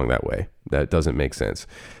starts a song that way. That doesn't make sense.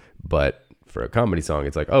 But for a comedy song,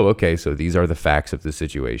 it's like, oh, okay, so these are the facts of the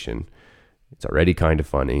situation. It's already kind of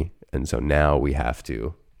funny. And so now we have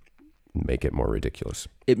to make it more ridiculous.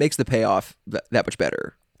 It makes the payoff that much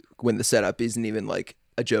better when the setup isn't even like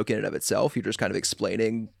a joke in and of itself. You're just kind of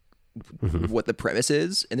explaining what the premise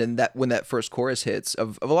is. And then when that first chorus hits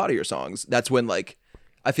of a lot of your songs, that's when like,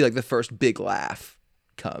 I feel like the first big laugh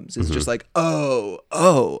comes. It's just like, oh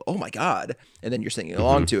my God. And then you're singing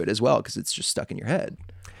along to it as well, because it's just stuck in your head.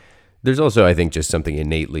 There's also, I think, just something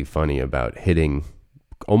innately funny about hitting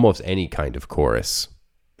almost any kind of chorus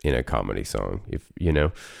in a comedy song,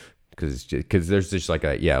 because there's just like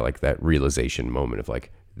like that realization moment of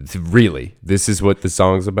like, really, this is what the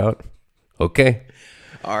song's about? Okay.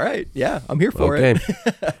 All right. Yeah, I'm here for it.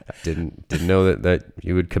 Didn't know that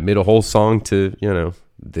you would commit a whole song to,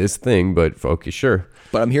 this thing, but okay, sure.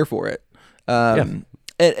 But I'm here for it. And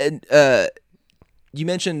you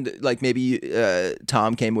mentioned like maybe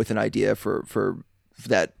Tom came with an idea for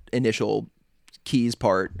that initial keys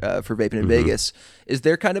part for Vapin' in Vegas. Is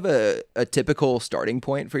there kind of a typical starting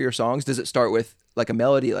point for your songs? Does it start with like a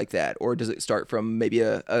melody like that, or does it start from maybe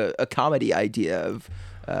a comedy idea of?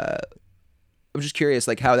 I'm just curious,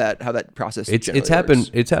 like how that process. It's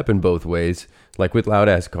happened. It's happened both ways. Like with Loud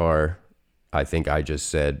Ass Car, I think I just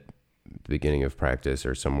said at the beginning of practice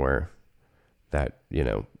or somewhere that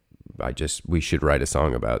we should write a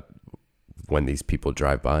song about when these people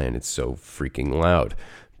drive by and it's so freaking loud,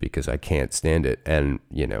 because I can't stand it. And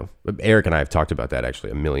Eric and I have talked about that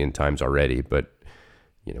actually a million times already, but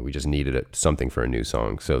we just needed something for a new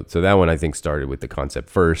song. So that one I think started with the concept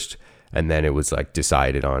first. And then it was like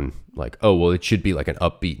decided on like, oh, well, it should be like an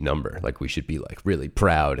upbeat number. Like we should be like really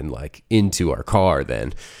proud and like into our car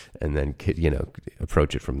then, and then,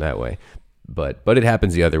 approach it from that way. But it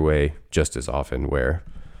happens the other way just as often where,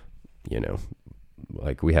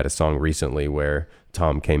 like we had a song recently where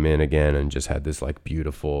Tom came in again and just had this like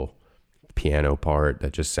beautiful piano part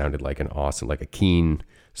that just sounded like an awesome, like a Keen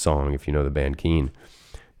song, if you know the band Keen.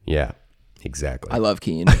 Yeah, exactly. I love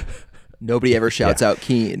Keen. Nobody ever shouts out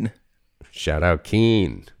Keen. Shout out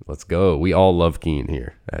Keen. Let's go. We all love Keen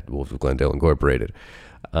here at Wolves of Glendale Incorporated.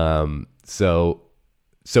 So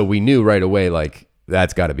we knew right away, like,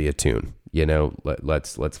 that's got to be a tune, you know,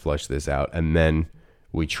 let's flush this out. And then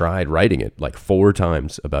we tried writing it like 4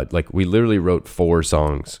 times we literally wrote 4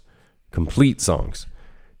 songs, complete songs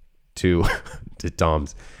to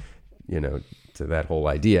Tom's, you know, to that whole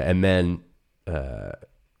idea. And then,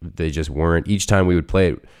 they just weren't, each time we would play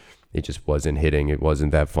it, it just wasn't hitting. It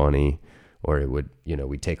wasn't that funny. Or it would, you know,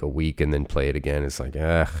 we'd take a week and then play it again. It's like,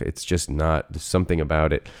 it's just not, there's something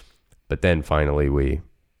about it. But then finally we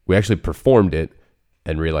actually performed it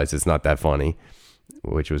and realized it's not that funny,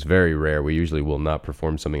 which was very rare. We usually will not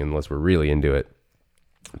perform something unless we're really into it.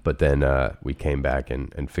 But then we came back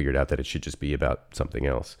and figured out that it should just be about something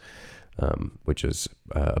else, which is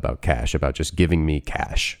about cash, about just giving me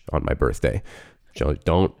cash on my birthday. So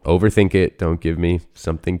don't overthink it. Don't give me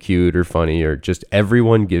something cute or funny, or just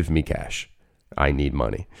everyone give me cash. I need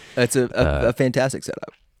money. That's a fantastic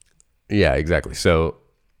setup. Yeah, exactly. So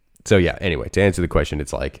yeah, anyway, to answer the question,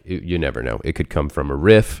 it's like, you never know. It could come from a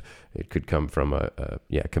riff. It could come from a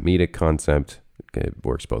comedic concept. It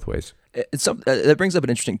works both ways. That brings up an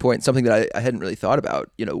interesting point, something that I hadn't really thought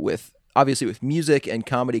about, you know, with music and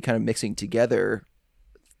comedy kind of mixing together.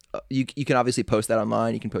 You can obviously post that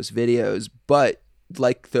online, you can post videos, but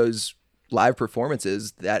like those live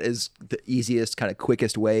performances, that is the easiest, kind of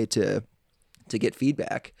quickest way to get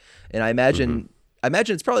feedback. And I imagine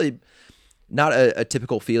it's probably not a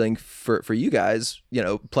typical feeling for you guys, you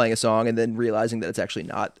know, playing a song and then realizing that it's actually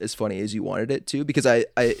not as funny as you wanted it to, because I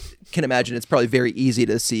can imagine it's probably very easy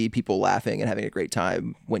to see people laughing and having a great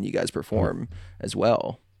time when you guys perform as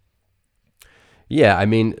well. Yeah, I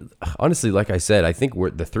mean, honestly, like I said, I think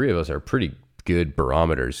the 3 of us are pretty good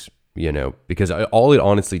barometers, you know, because all it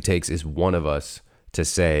honestly takes is one of us to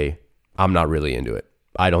say, I'm not really into it.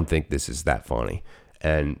 I don't think this is that funny.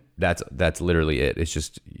 And that's literally it. It's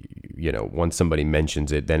just, you know, once somebody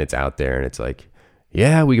mentions it, then it's out there and it's like,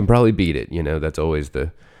 yeah, we can probably beat it. You know, that's always this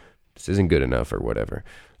isn't good enough or whatever.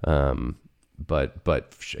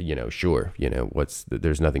 But you know, sure, you know,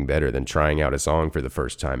 there's nothing better than trying out a song for the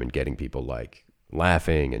first time and getting people like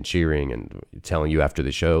laughing and cheering and telling you after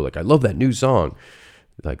the show, like, I love that new song.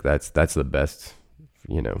 Like that's the best,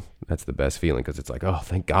 you know, that's the best feeling, because it's like, oh,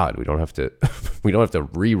 thank God we don't have to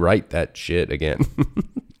rewrite that shit again.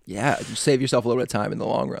 Yeah, just save yourself a little bit of time in the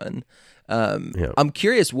long run. Yeah. I'm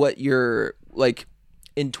curious what you're like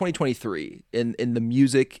in 2023 in the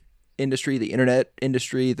music industry, the internet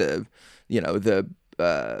industry, the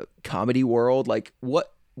comedy world. Like,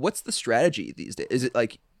 what's the strategy these days?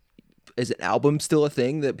 Is an album still a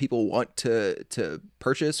thing that people want to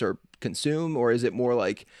purchase or consume, or is it more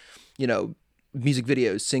like, you know, music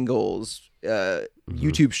videos, singles,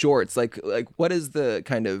 YouTube shorts? Like what is the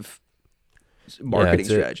kind of marketing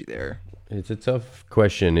strategy there? It's a tough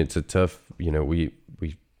question. It's a tough, you know, we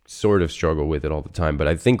sort of struggle with it all the time, but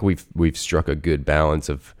I think we've struck a good balance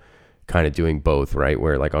of kind of doing both, right?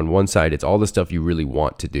 Where like on one side, it's all the stuff you really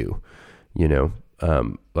want to do, you know,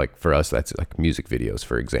 like for us, that's like music videos,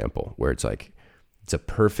 for example, where it's like, it's a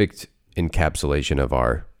perfect encapsulation of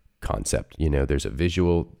our concept. You know, there's a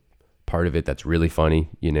visual part of it that's really funny,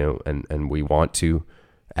 you know, and we want to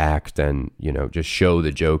act and, you know, just show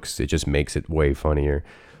the jokes. It just makes it way funnier.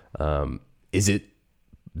 Is it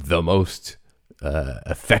the most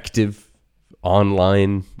effective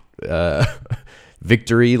online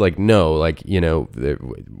victory? Like, no, like, you know,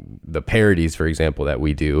 the parodies, for example, that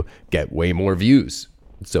we do get way more views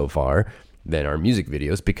so far than our music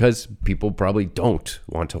videos, because people probably don't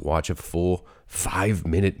want to watch a full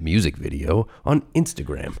 5-minute music video on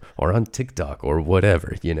Instagram or on TikTok or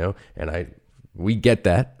whatever, you know. And we get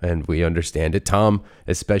that and we understand it. Tom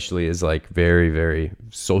especially is like very, very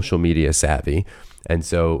social media savvy, and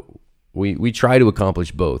so we try to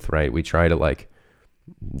accomplish both, right? We try to like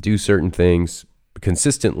do certain things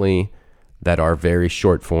consistently that are very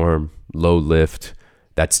short form, low lift,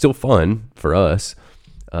 that's still fun for us,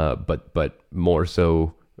 but more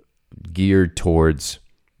so geared towards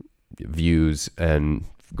views and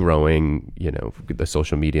growing, you know, the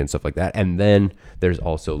social media and stuff like that. And then there's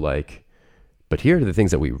also like, but here are the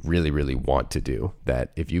things that we really, really want to do,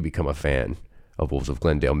 that if you become a fan of Wolves of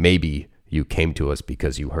Glendale, maybe you came to us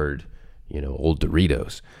because you heard, you know, Old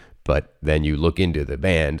Doritos, but then you look into the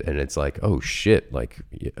band and it's like, oh shit, like,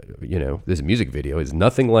 you know, this music video is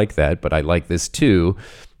nothing like that, but I like this too.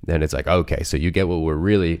 Then it's like, okay, so you get what we're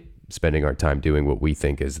really spending our time doing, what we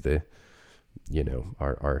think is the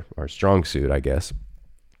our strong suit, I guess.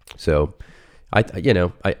 So I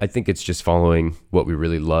think it's just following what we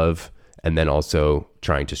really love, and then also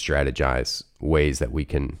trying to strategize ways that we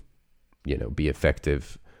can, be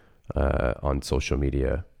effective on social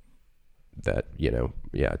media. That,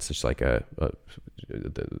 it's just like a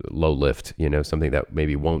low lift, something that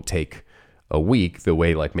maybe won't take a week the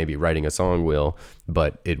way like maybe writing a song will,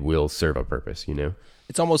 but it will serve a purpose,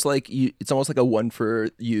 It's almost like a one for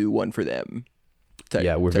you, one for them.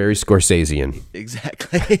 We're very Scorsesean.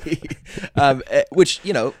 Exactly. Which,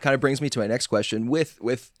 kind of brings me to my next question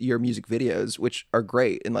with your music videos, which are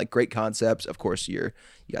great and like great concepts. Of course, you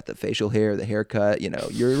got the facial hair, the haircut,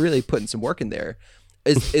 you're really putting some work in there.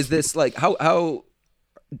 Is this like, how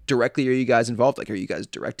directly are you guys involved? Like, are you guys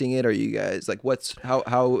directing it? Are you guys like,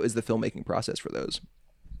 how is the filmmaking process for those?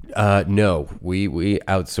 No, we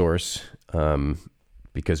outsource,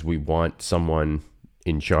 because we want someone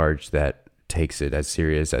in charge that takes it as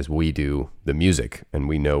serious as we do the music, and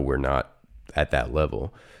we know we're not at that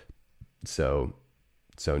level. So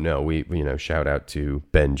no, we shout out to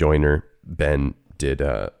Ben Joyner. Ben did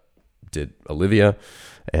Olivia,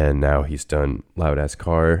 and now he's done Loud Ass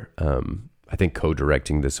Car. I think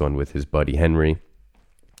co-directing this one with his buddy Henry.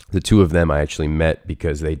 The two of them I actually met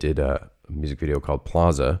because they did a music video called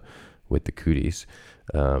Plaza with the Cooties,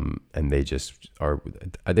 and they just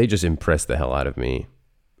impressed the hell out of me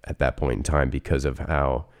at that point in time because of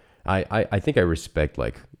how I think I respect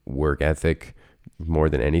like work ethic more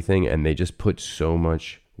than anything, and they just put so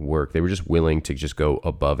much work. They were just willing to just go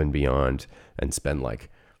above and beyond and spend like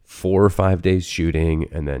 4 or 5 days shooting,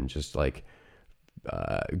 and then just like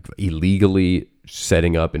illegally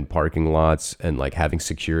setting up in parking lots and like having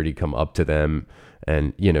security come up to them,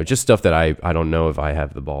 and just stuff that I don't know if I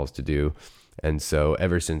have the balls to do. And so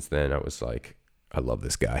ever since then I was like, I love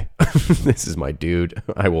this guy. This is my dude.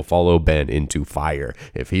 I will follow Ben into fire.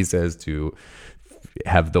 If he says to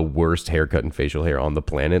have the worst haircut and facial hair on the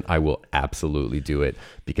planet, I will absolutely do it,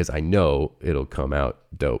 because I know it'll come out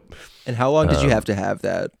dope. And how long did you have to have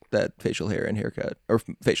that facial hair and haircut, or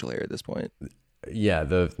facial hair at this point?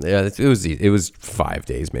 It was 5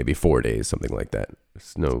 days, maybe 4 days, something like that.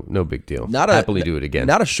 It's no big deal. Happily do it again.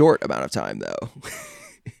 Not a short amount of time though.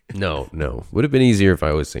 No. Would have been easier if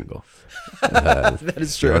I was single. That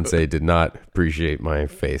is true. Beyonce did not appreciate my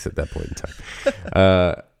face at that point in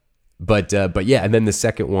time. But yeah, and then the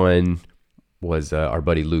second one was our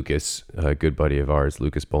buddy Lucas, a good buddy of ours,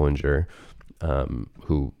 Lucas Bollinger,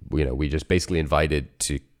 who we just basically invited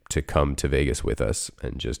to come to Vegas with us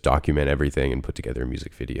and just document everything and put together a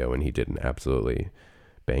music video, and he did an absolutely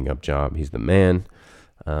bang up job. He's the man.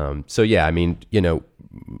 So yeah, I mean,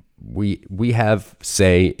 we have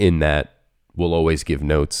say in that. We'll always give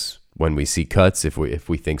notes when we see cuts. If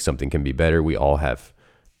we think something can be better, we all have,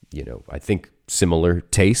 I think similar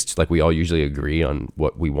taste. Like we all usually agree on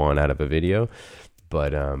what we want out of a video,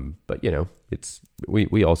 but it's,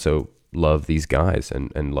 we also love these guys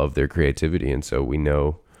and love their creativity. And so we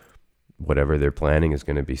know whatever they're planning is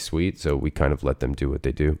going to be sweet. So we kind of let them do what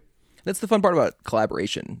they do. That's the fun part about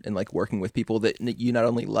collaboration and like working with people that you not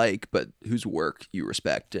only like, but whose work you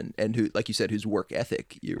respect, and who, like you said, whose work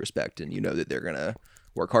ethic you respect, and that they're going to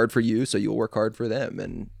work hard for you, so you'll work hard for them.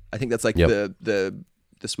 And I think that's like the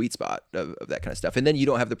sweet spot of that kind of stuff. And then you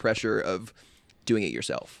don't have the pressure of doing it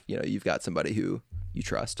yourself. You've got somebody who you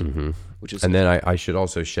trust, which is. And then I should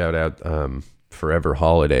also shout out Forever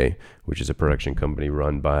Holiday, which is a production company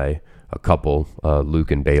run by a couple, Luke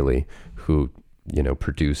and Bailey, who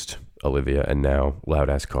produced Olivia and now Loud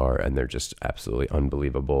Ass Car, and they're just absolutely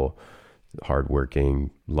unbelievable, hardworking,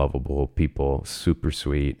 lovable people, super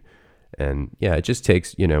sweet. And yeah, it just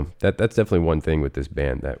takes, that's definitely one thing with this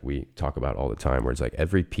band that we talk about all the time, where it's like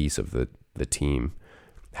every piece of the team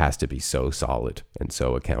has to be so solid and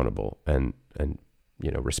so accountable, and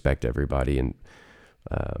respect everybody, and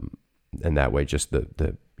that way just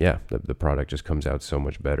the product just comes out so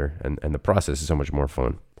much better, and the process is so much more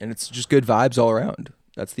fun. And it's just good vibes all around.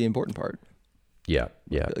 That's the important part. Yeah,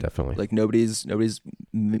 definitely. Like nobody's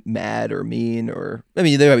mad or mean, or they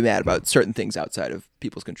might be mad about certain things outside of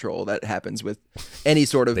people's control. That happens with any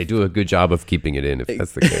sort of. They do a good job of keeping it in, if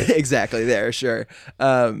that's the case. Exactly. There, sure.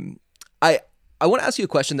 I want to ask you a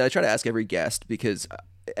question that I try to ask every guest, because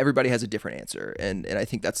everybody has a different answer, and I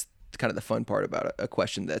think that's kind of the fun part about a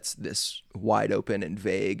question that's this wide open and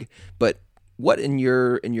vague. But what in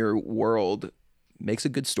your world makes a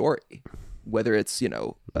good story? Whether it's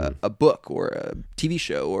a book or a TV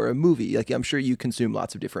show or a movie. Like, I'm sure you consume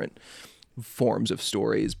lots of different forms of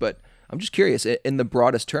stories, but I'm just curious, in the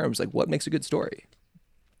broadest terms, like, what makes a good story?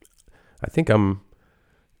 I think I'm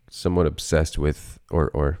somewhat obsessed with,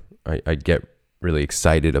 or I get really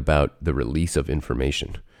excited about the release of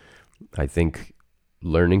information. I think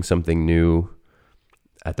learning something new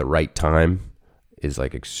at the right time is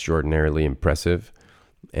like extraordinarily impressive,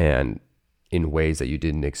 and in ways that you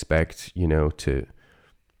didn't expect,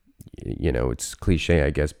 it's cliche, I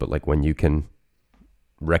guess, but like when you can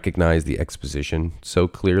recognize the exposition so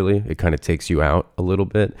clearly, it kind of takes you out a little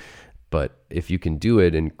bit. But if you can do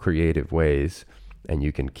it in creative ways and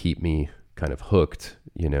you can keep me kind of hooked,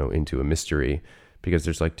 into a mystery, because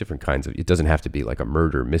there's like different kinds of, it doesn't have to be like a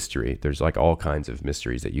murder mystery. There's like all kinds of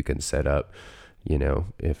mysteries that you can set up,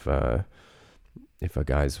 if a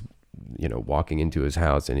guy's, walking into his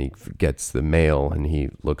house and he gets the mail and he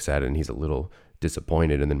looks at it and he's a little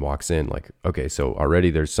disappointed and then walks in, like, okay, so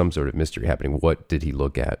already there's some sort of mystery happening. What did he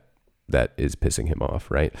look at that is pissing him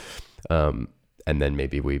off, right? And then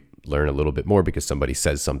maybe we learn a little bit more because somebody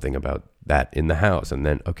says something about that in the house, and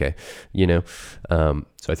then okay, so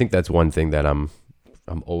I think that's one thing that I'm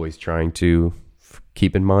always trying to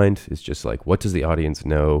keep in mind, is just like, what does the audience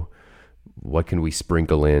know? What can we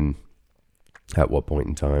sprinkle in at what point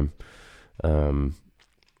in time? And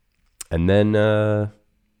then I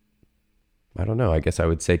don't know, I guess I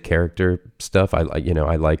would say character stuff. I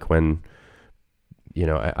like when,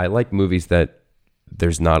 I like movies that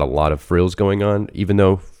there's not a lot of frills going on, even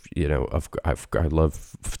though, I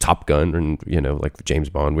love Top Gun and, like James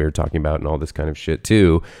Bond we were talking about and all this kind of shit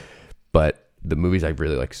too. But the movies I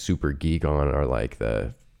really like super geek on are like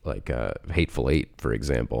Hateful Eight, for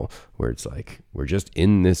example, where it's like, we're just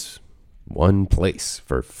in this one place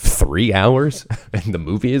for 3 hours and the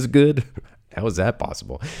movie is good. How is that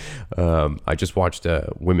possible? I just watched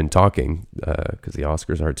Women Talking because the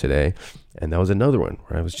Oscars are today, and that was another one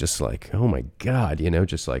where I was just like, oh my God,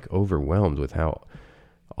 just like overwhelmed with how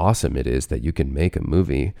awesome it is that you can make a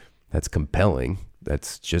movie that's compelling,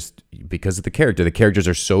 that's just because of the character. The characters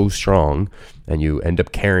are so strong, and you end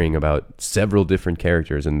up caring about several different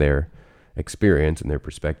characters and their experience and their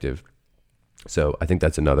perspective. So I think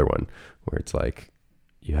that's another one where it's like,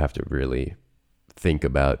 you have to really think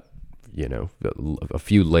about, a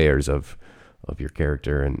few layers of your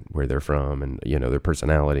character and where they're from and, their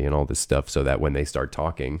personality and all this stuff, so that when they start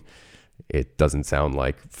talking, it doesn't sound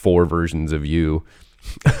like 4 versions of you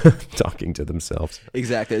talking to themselves.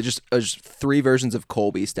 Exactly. Just 3 versions of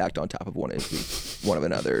Colby stacked on top of one of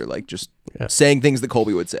another, like just saying things that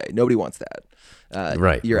Colby would say. Nobody wants that.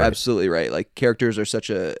 Right. You're right. absolutely right. Like, characters are such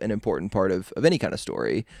an important part of any kind of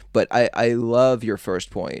story. But I love your first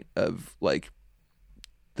point of like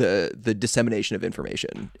the dissemination of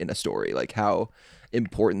information in a story, like how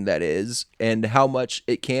important that is and how much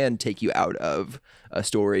it can take you out of a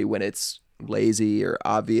story when it's lazy or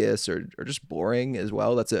obvious or just boring as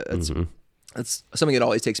well. That's something that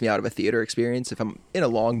always takes me out of a theater experience. If I'm in a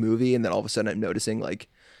long movie and then all of a sudden I'm noticing like,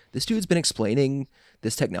 this dude's been explaining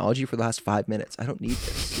this technology for the last 5 minutes. I don't need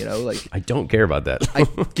this, like I don't care about that.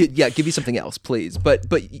 Give me something else, please. But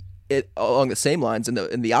it along the same lines,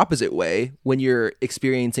 in the opposite way, when you're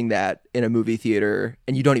experiencing that in a movie theater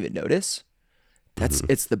and you don't even notice,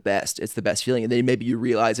 it's the best. It's the best feeling. And then maybe you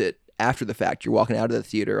realize it after the fact. You're walking out of the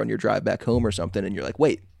theater on your drive back home or something, and you're like,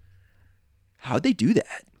 wait, how'd they do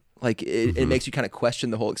that? Like it makes you kind of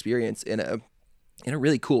question the whole experience in a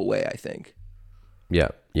really cool way, I think. Yeah,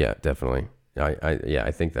 definitely.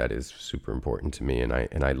 I think that is super important to me,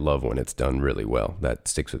 and I love when it's done really well. That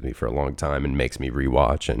sticks with me for a long time and makes me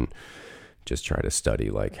rewatch and just try to study,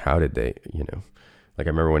 like, how did they, like I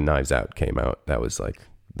remember when Knives Out came out, that was like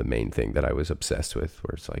the main thing that I was obsessed with,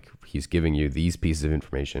 where it's like, he's giving you these pieces of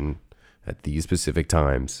information at these specific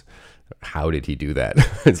times. How did he do that?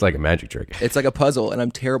 It's like a magic trick. It's like a puzzle, and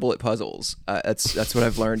I'm terrible at puzzles. That's what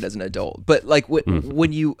I've learned as an adult. But like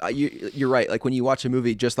when you're right. Like when you watch a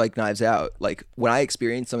movie just like Knives Out, like when I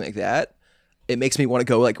experience something like that, it makes me want to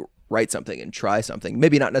go like write something and try something.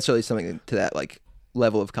 Maybe not necessarily something to that like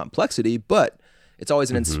level of complexity, but it's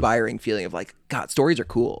always an inspiring feeling of like, God, stories are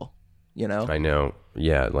cool. I know.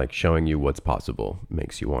 Yeah, like showing you what's possible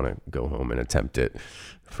makes you want to go home and attempt it,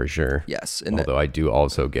 for sure. Yes. Although I do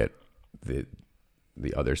also get the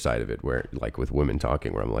other side of it, where like with Women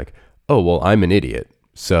Talking, where I'm like, oh well, I'm an idiot,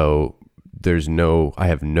 so I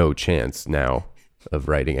have no chance now of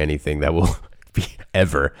writing anything that will be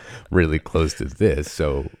ever really close to this.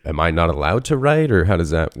 So am I not allowed to write, or how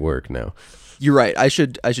does that work now? You're right. I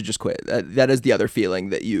should just quit. That is the other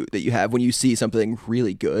feeling that you have when you see something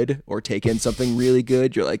really good or take in something really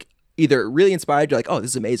good. You're like either really inspired. You're like, oh,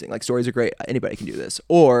 this is amazing. Like, stories are great. Anybody can do this.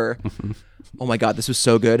 Or, oh my God, this was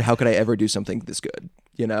so good. How could I ever do something this good?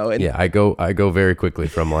 And yeah, I go very quickly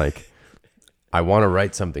from like, I want to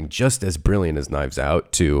write something just as brilliant as Knives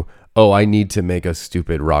Out to, oh, I need to make a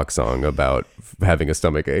stupid rock song about having a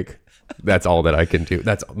stomach ache. That's all that I can do.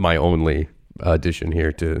 That's my only addition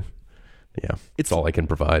here to, it's all I can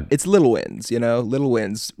provide. It's little wins, little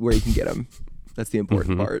wins where you can get them. That's the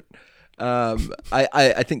important part.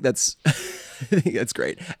 I think that's I think that's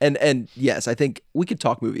great. And yes, I think we could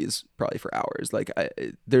talk movies probably for hours. Like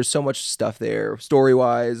there's so much stuff there, story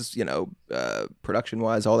wise, production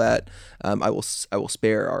wise, all that. I will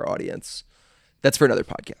spare our audience. That's for another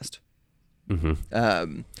podcast.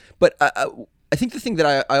 But I think the thing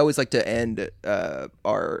that I always like to end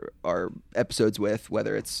our episodes with,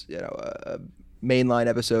 whether it's a mainline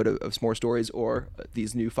episode of S'more Stories or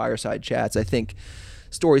these new Fireside chats, I think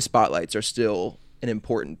story spotlights are still an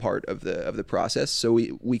important part of the process. So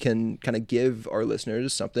we can kind of give our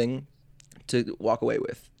listeners something to walk away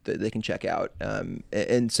with that they can check out.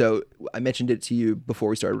 And so I mentioned it to you before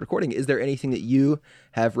we started recording. Is there anything that you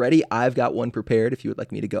have ready? I've got one prepared. If you would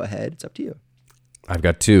like me to go ahead, it's up to you. I've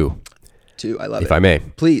got two. I love it. If I may.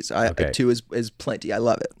 Please. Okay. Two is plenty. I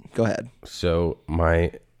love it. Go ahead. So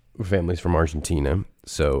my family's from Argentina.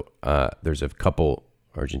 So there's a couple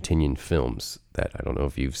Argentinian films that I don't know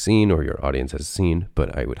if you've seen or your audience has seen,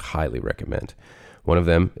 but I would highly recommend. One of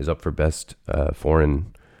them is up for Best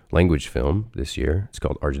Foreign Language Film this year. It's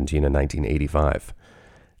called Argentina 1985.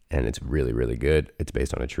 And it's really, really good. It's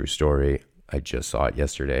based on a true story. I just saw it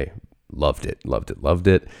yesterday. Loved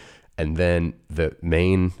it. And then the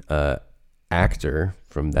main actor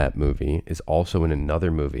from that movie is also in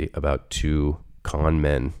another movie about two con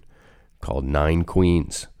men called Nine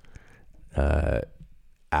Queens.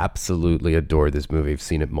 Absolutely adore this movie. I've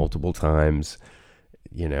seen it multiple times.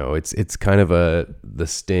 It's kind of the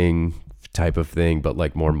Sting type of thing, but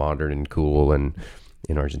like more modern and cool and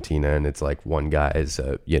in Argentina. And it's like one guy is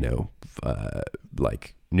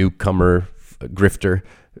like newcomer grifter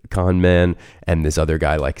con man, and this other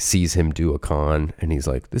guy like sees him do a con and he's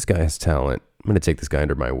like, this guy has talent, I'm gonna take this guy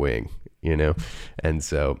under my wing, and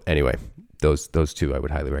so anyway, those two I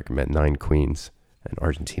would highly recommend. Nine Queens and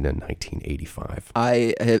Argentina 1985.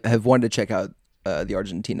 I have wanted to check out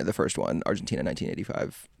the first one, Argentina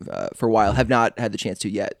 1985, for a while. Have not had the chance to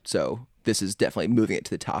yet, so this is definitely moving it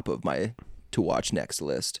to the top of my to watch next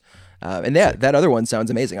list. And that other one sounds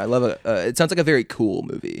amazing. I love it. It sounds like a very cool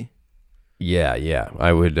movie. Yeah.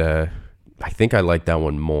 I would. I think I like that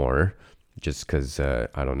one more, just because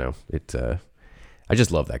I don't know. I just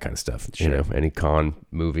love that kind of stuff. Sure. Any con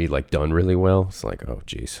movie like done really well, it's like, oh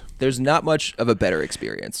geez. There's not much of a better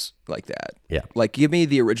experience like that. Yeah. Like give me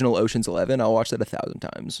the original Ocean's 11. I'll watch that 1,000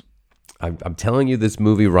 times. I'm telling you, this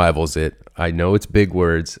movie rivals it. I know it's big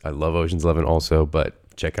words. I love Ocean's 11 also,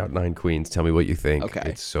 but check out Nine Queens. Tell me what you think. Okay.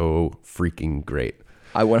 It's so freaking great.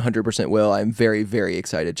 I 100% will. I'm very, very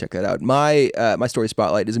excited to check that out. My story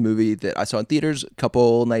spotlight is a movie that I saw in theaters a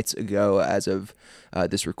couple nights ago as of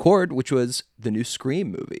this record, which was the new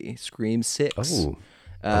Scream movie, Scream 6. Oh,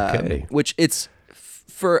 okay. Which as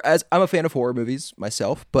I'm a fan of horror movies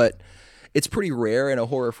myself, but it's pretty rare in a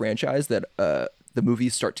horror franchise that the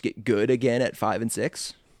movies start to get good again at 5 and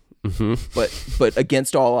 6. Mm-hmm. But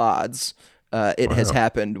against all odds, it has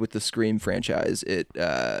happened with the Scream franchise.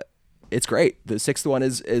 It's great. The sixth one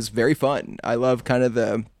is very fun. I love kind of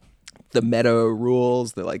the meta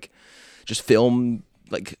rules, the like just film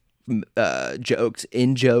like jokes,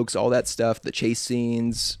 all that stuff. The chase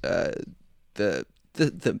scenes, the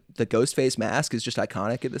Ghostface mask is just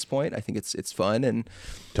iconic at this point. I think it's fun and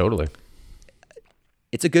totally.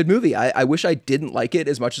 It's a good movie. I wish I didn't like it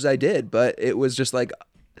as much as I did, but it was just like,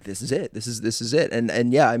 this is it. This is it.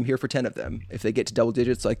 And yeah, I'm here for 10 of them. If they get to double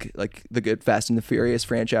digits, like the good Fast and the Furious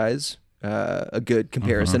franchise, a good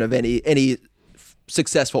comparison of any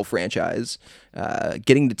successful franchise,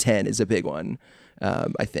 getting to 10 is a big one,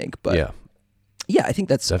 I think. But yeah, I think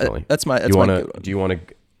that's definitely that's my good one. Do you want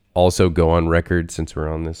to also go on record, since we're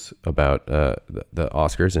on this, about the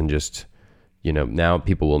Oscars, and just now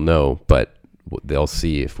people will know, but they'll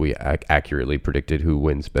see if we accurately predicted who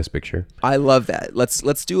wins Best Picture. I love that.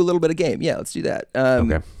 Let's do a little bit of game. Yeah, let's do that.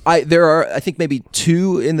 Okay. There are, I think, maybe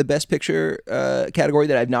 2 in the Best Picture category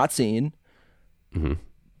that I've not seen. Mm-hmm.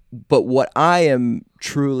 But what I am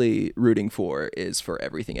truly rooting for is for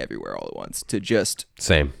Everything Everywhere All at Once to just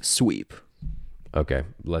sweep. Okay,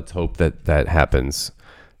 let's hope that happens,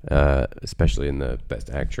 especially in the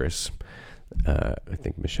Best Actress. I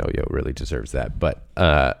think Michelle Yeoh really deserves that. But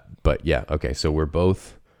yeah, okay, so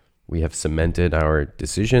we have cemented our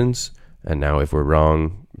decisions, and now if we're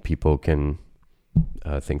wrong, people can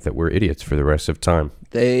think that we're idiots for the rest of time.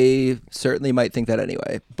 They certainly might think that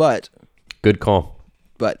anyway, but good call.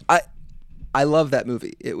 But I love that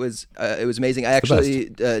movie. It was amazing. I actually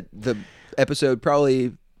the episode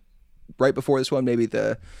probably right before this one, maybe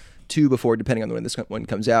the 2 before, depending on when this one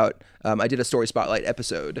comes out, I did a story spotlight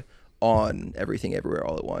episode on Everything Everywhere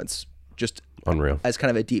All at Once, just Unreal. as kind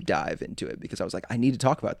of a deep dive into it, because I was like, I need to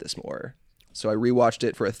talk about this more. So I rewatched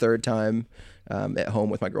it for a third time at home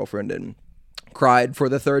with my girlfriend and cried for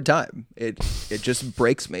the third time. It just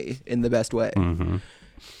breaks me in the best way. Mm-hmm.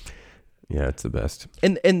 Yeah, it's the best.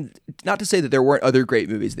 And not to say that there weren't other great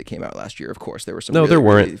movies that came out last year. Of course, there were some. No, really, there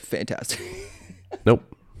weren't. really fantastic. Nope,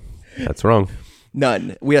 that's wrong.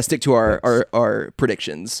 None. We gotta stick to our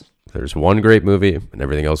predictions. There's one great movie, and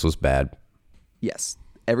everything else was bad. Yes,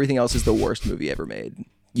 everything else is the worst movie ever made.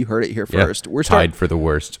 You heard it here Yeah, first. We're tied for the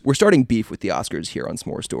worst. We're starting beef with the Oscars here on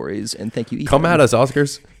S'more Stories, and thank you, Ethan. Come at us,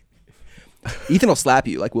 Oscars. Ethan will slap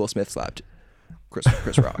you like Will Smith slapped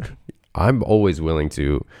Chris Rock. I'm always willing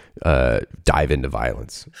to dive into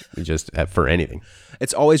violence, just for anything.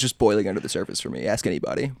 It's always just boiling under the surface for me. Ask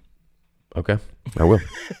anybody. Okay, I will.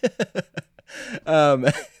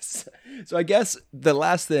 So I guess the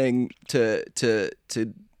last thing to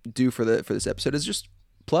do for this episode is just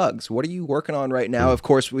plugs. What are you working on right now? Of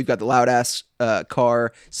course, we've got the Loud Ass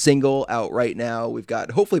Car single out right now. We've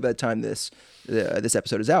got, hopefully by the time this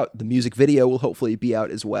episode is out, the music video will hopefully be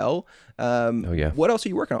out as well. Oh yeah. What else are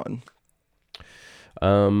you working on?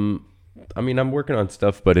 I mean, I'm working on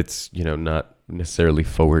stuff, but it's, not necessarily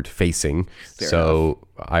forward facing. So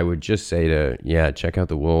I would just say check out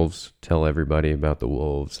the Wolves, tell everybody about the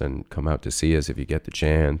Wolves, and come out to see us if you get the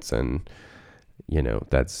chance. And,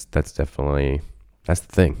 that's definitely, that's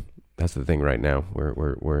the thing. That's the thing right now.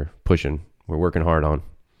 We're pushing, we're working hard on.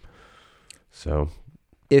 So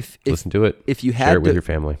listen to it. If you share it with your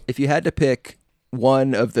family. If you had to pick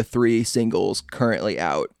one of the 3 singles currently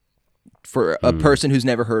out for a person who's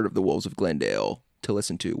never heard of the Wolves of Glendale to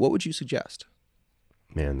listen to, what would you suggest?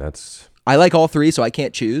 Man, I like all 3, so I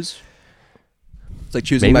can't choose. It's like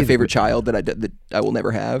choosing my favorite child that I will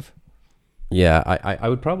never have. Yeah, I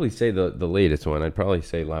would probably say the latest one. I'd probably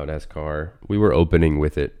say Loud Ass Car. We were opening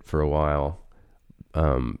with it for a while,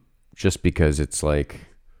 just because it's like,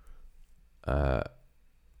 I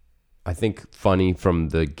think funny from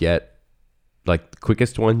the the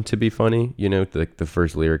quickest one to be funny. The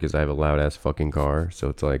first lyric is, "I have a loud ass fucking car." So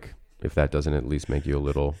it's like, if that doesn't at least make you a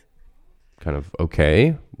little kind of,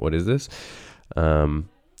 okay, what is this? And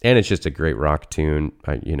it's just a great rock tune.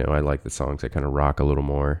 I like the songs that kind of rock a little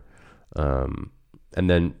more. And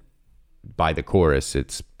then by the chorus,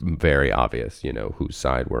 it's very obvious, whose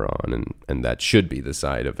side we're on, and that should be the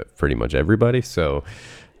side of pretty much everybody. So,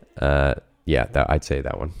 I'd say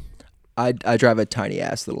that one. I drive a tiny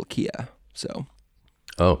ass little Kia, so.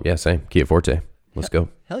 Oh yeah, same. Kia Forte. Let's go.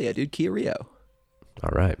 Hell yeah, dude. Kia Rio.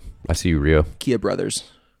 All right. I see you, Rio. Kia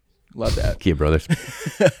Brothers. Love that. Kia Brothers.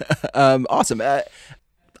 Awesome.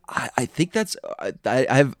 I think that's.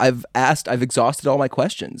 I've exhausted all my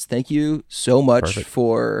questions. Thank you so much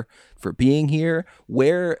for being here.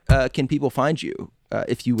 Where can people find you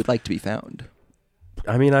if you would like to be found?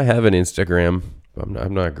 I mean, I have an Instagram.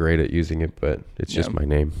 I'm not great at using it, but it's just my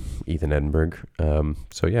name, Ethan Edenburg.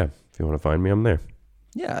 So yeah, if you want to find me, I'm there.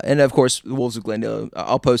 Yeah, and of course, the Wolves of Glendale.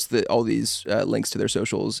 I'll post all these links to their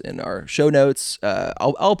socials in our show notes.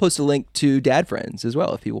 I'll post a link to Dad Friends as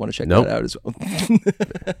well if people want to check that out as well.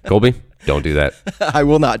 Colby, don't do that. I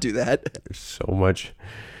will not do that. There's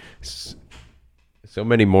so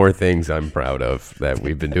many more things I'm proud of that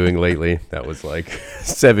we've been doing lately. That was like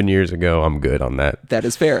 7 years ago. I'm good on that. That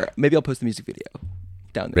is fair. Maybe I'll post the music video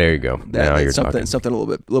down there. There you go. Now you're talking. Something a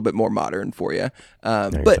little bit more modern for you.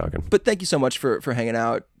 But thank you so much for hanging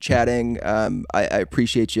out, chatting. I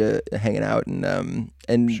appreciate you hanging out and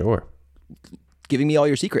sure, giving me all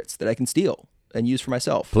your secrets that I can steal and use for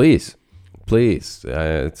myself. Please,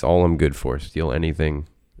 it's all I'm good for. Steal anything,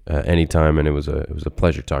 anytime. And it was a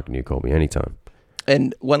pleasure talking to you, Colby. Anytime.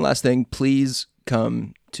 And one last thing, please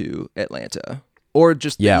come to Atlanta or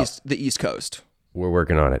just the East Coast. We're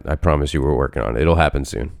working on it. I promise you we're working on it. It'll happen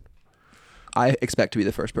soon. I expect to be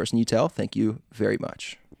the first person you tell. Thank you very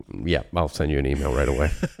much. Yeah, I'll send you an email right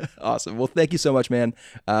away. Awesome. Well, thank you so much, man.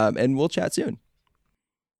 And we'll chat soon.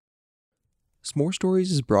 S'more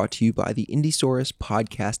Stories is brought to you by the Indiesaurus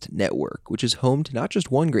Podcast Network, which is home to not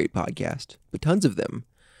just one great podcast, but tons of them.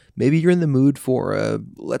 Maybe you're in the mood for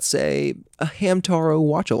let's say, a Hamtaro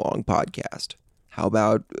watch-along podcast. How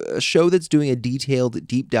about a show that's doing a detailed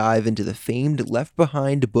deep dive into the famed Left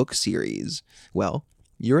Behind book series? Well,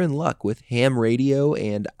 you're in luck with Ham Radio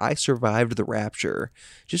and I Survived the Rapture,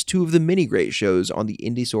 just 2 of the many great shows on the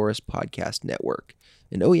Indiesaurus Podcast Network.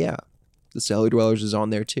 And oh yeah, the Cellar Dwellers is on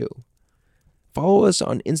there too. Follow us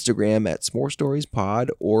on Instagram at S'more Stories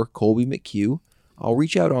Pod or Colby McHugh, I'll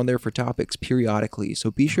reach out on there for topics periodically,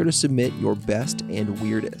 so be sure to submit your best and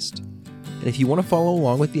weirdest. And if you want to follow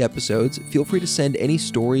along with the episodes, feel free to send any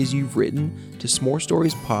stories you've written to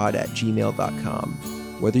s'morestoriespod@gmail.com.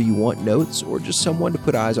 Whether you want notes or just someone to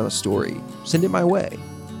put eyes on a story, send it my way.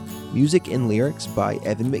 Music and lyrics by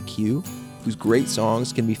Evan McHugh, whose great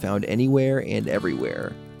songs can be found anywhere and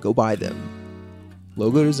everywhere. Go buy them.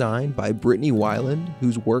 Logo design by Brittany Weiland,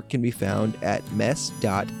 whose work can be found at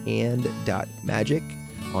mess.and.magic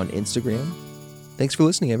on Instagram. Thanks for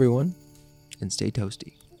listening, everyone, and stay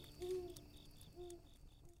toasty.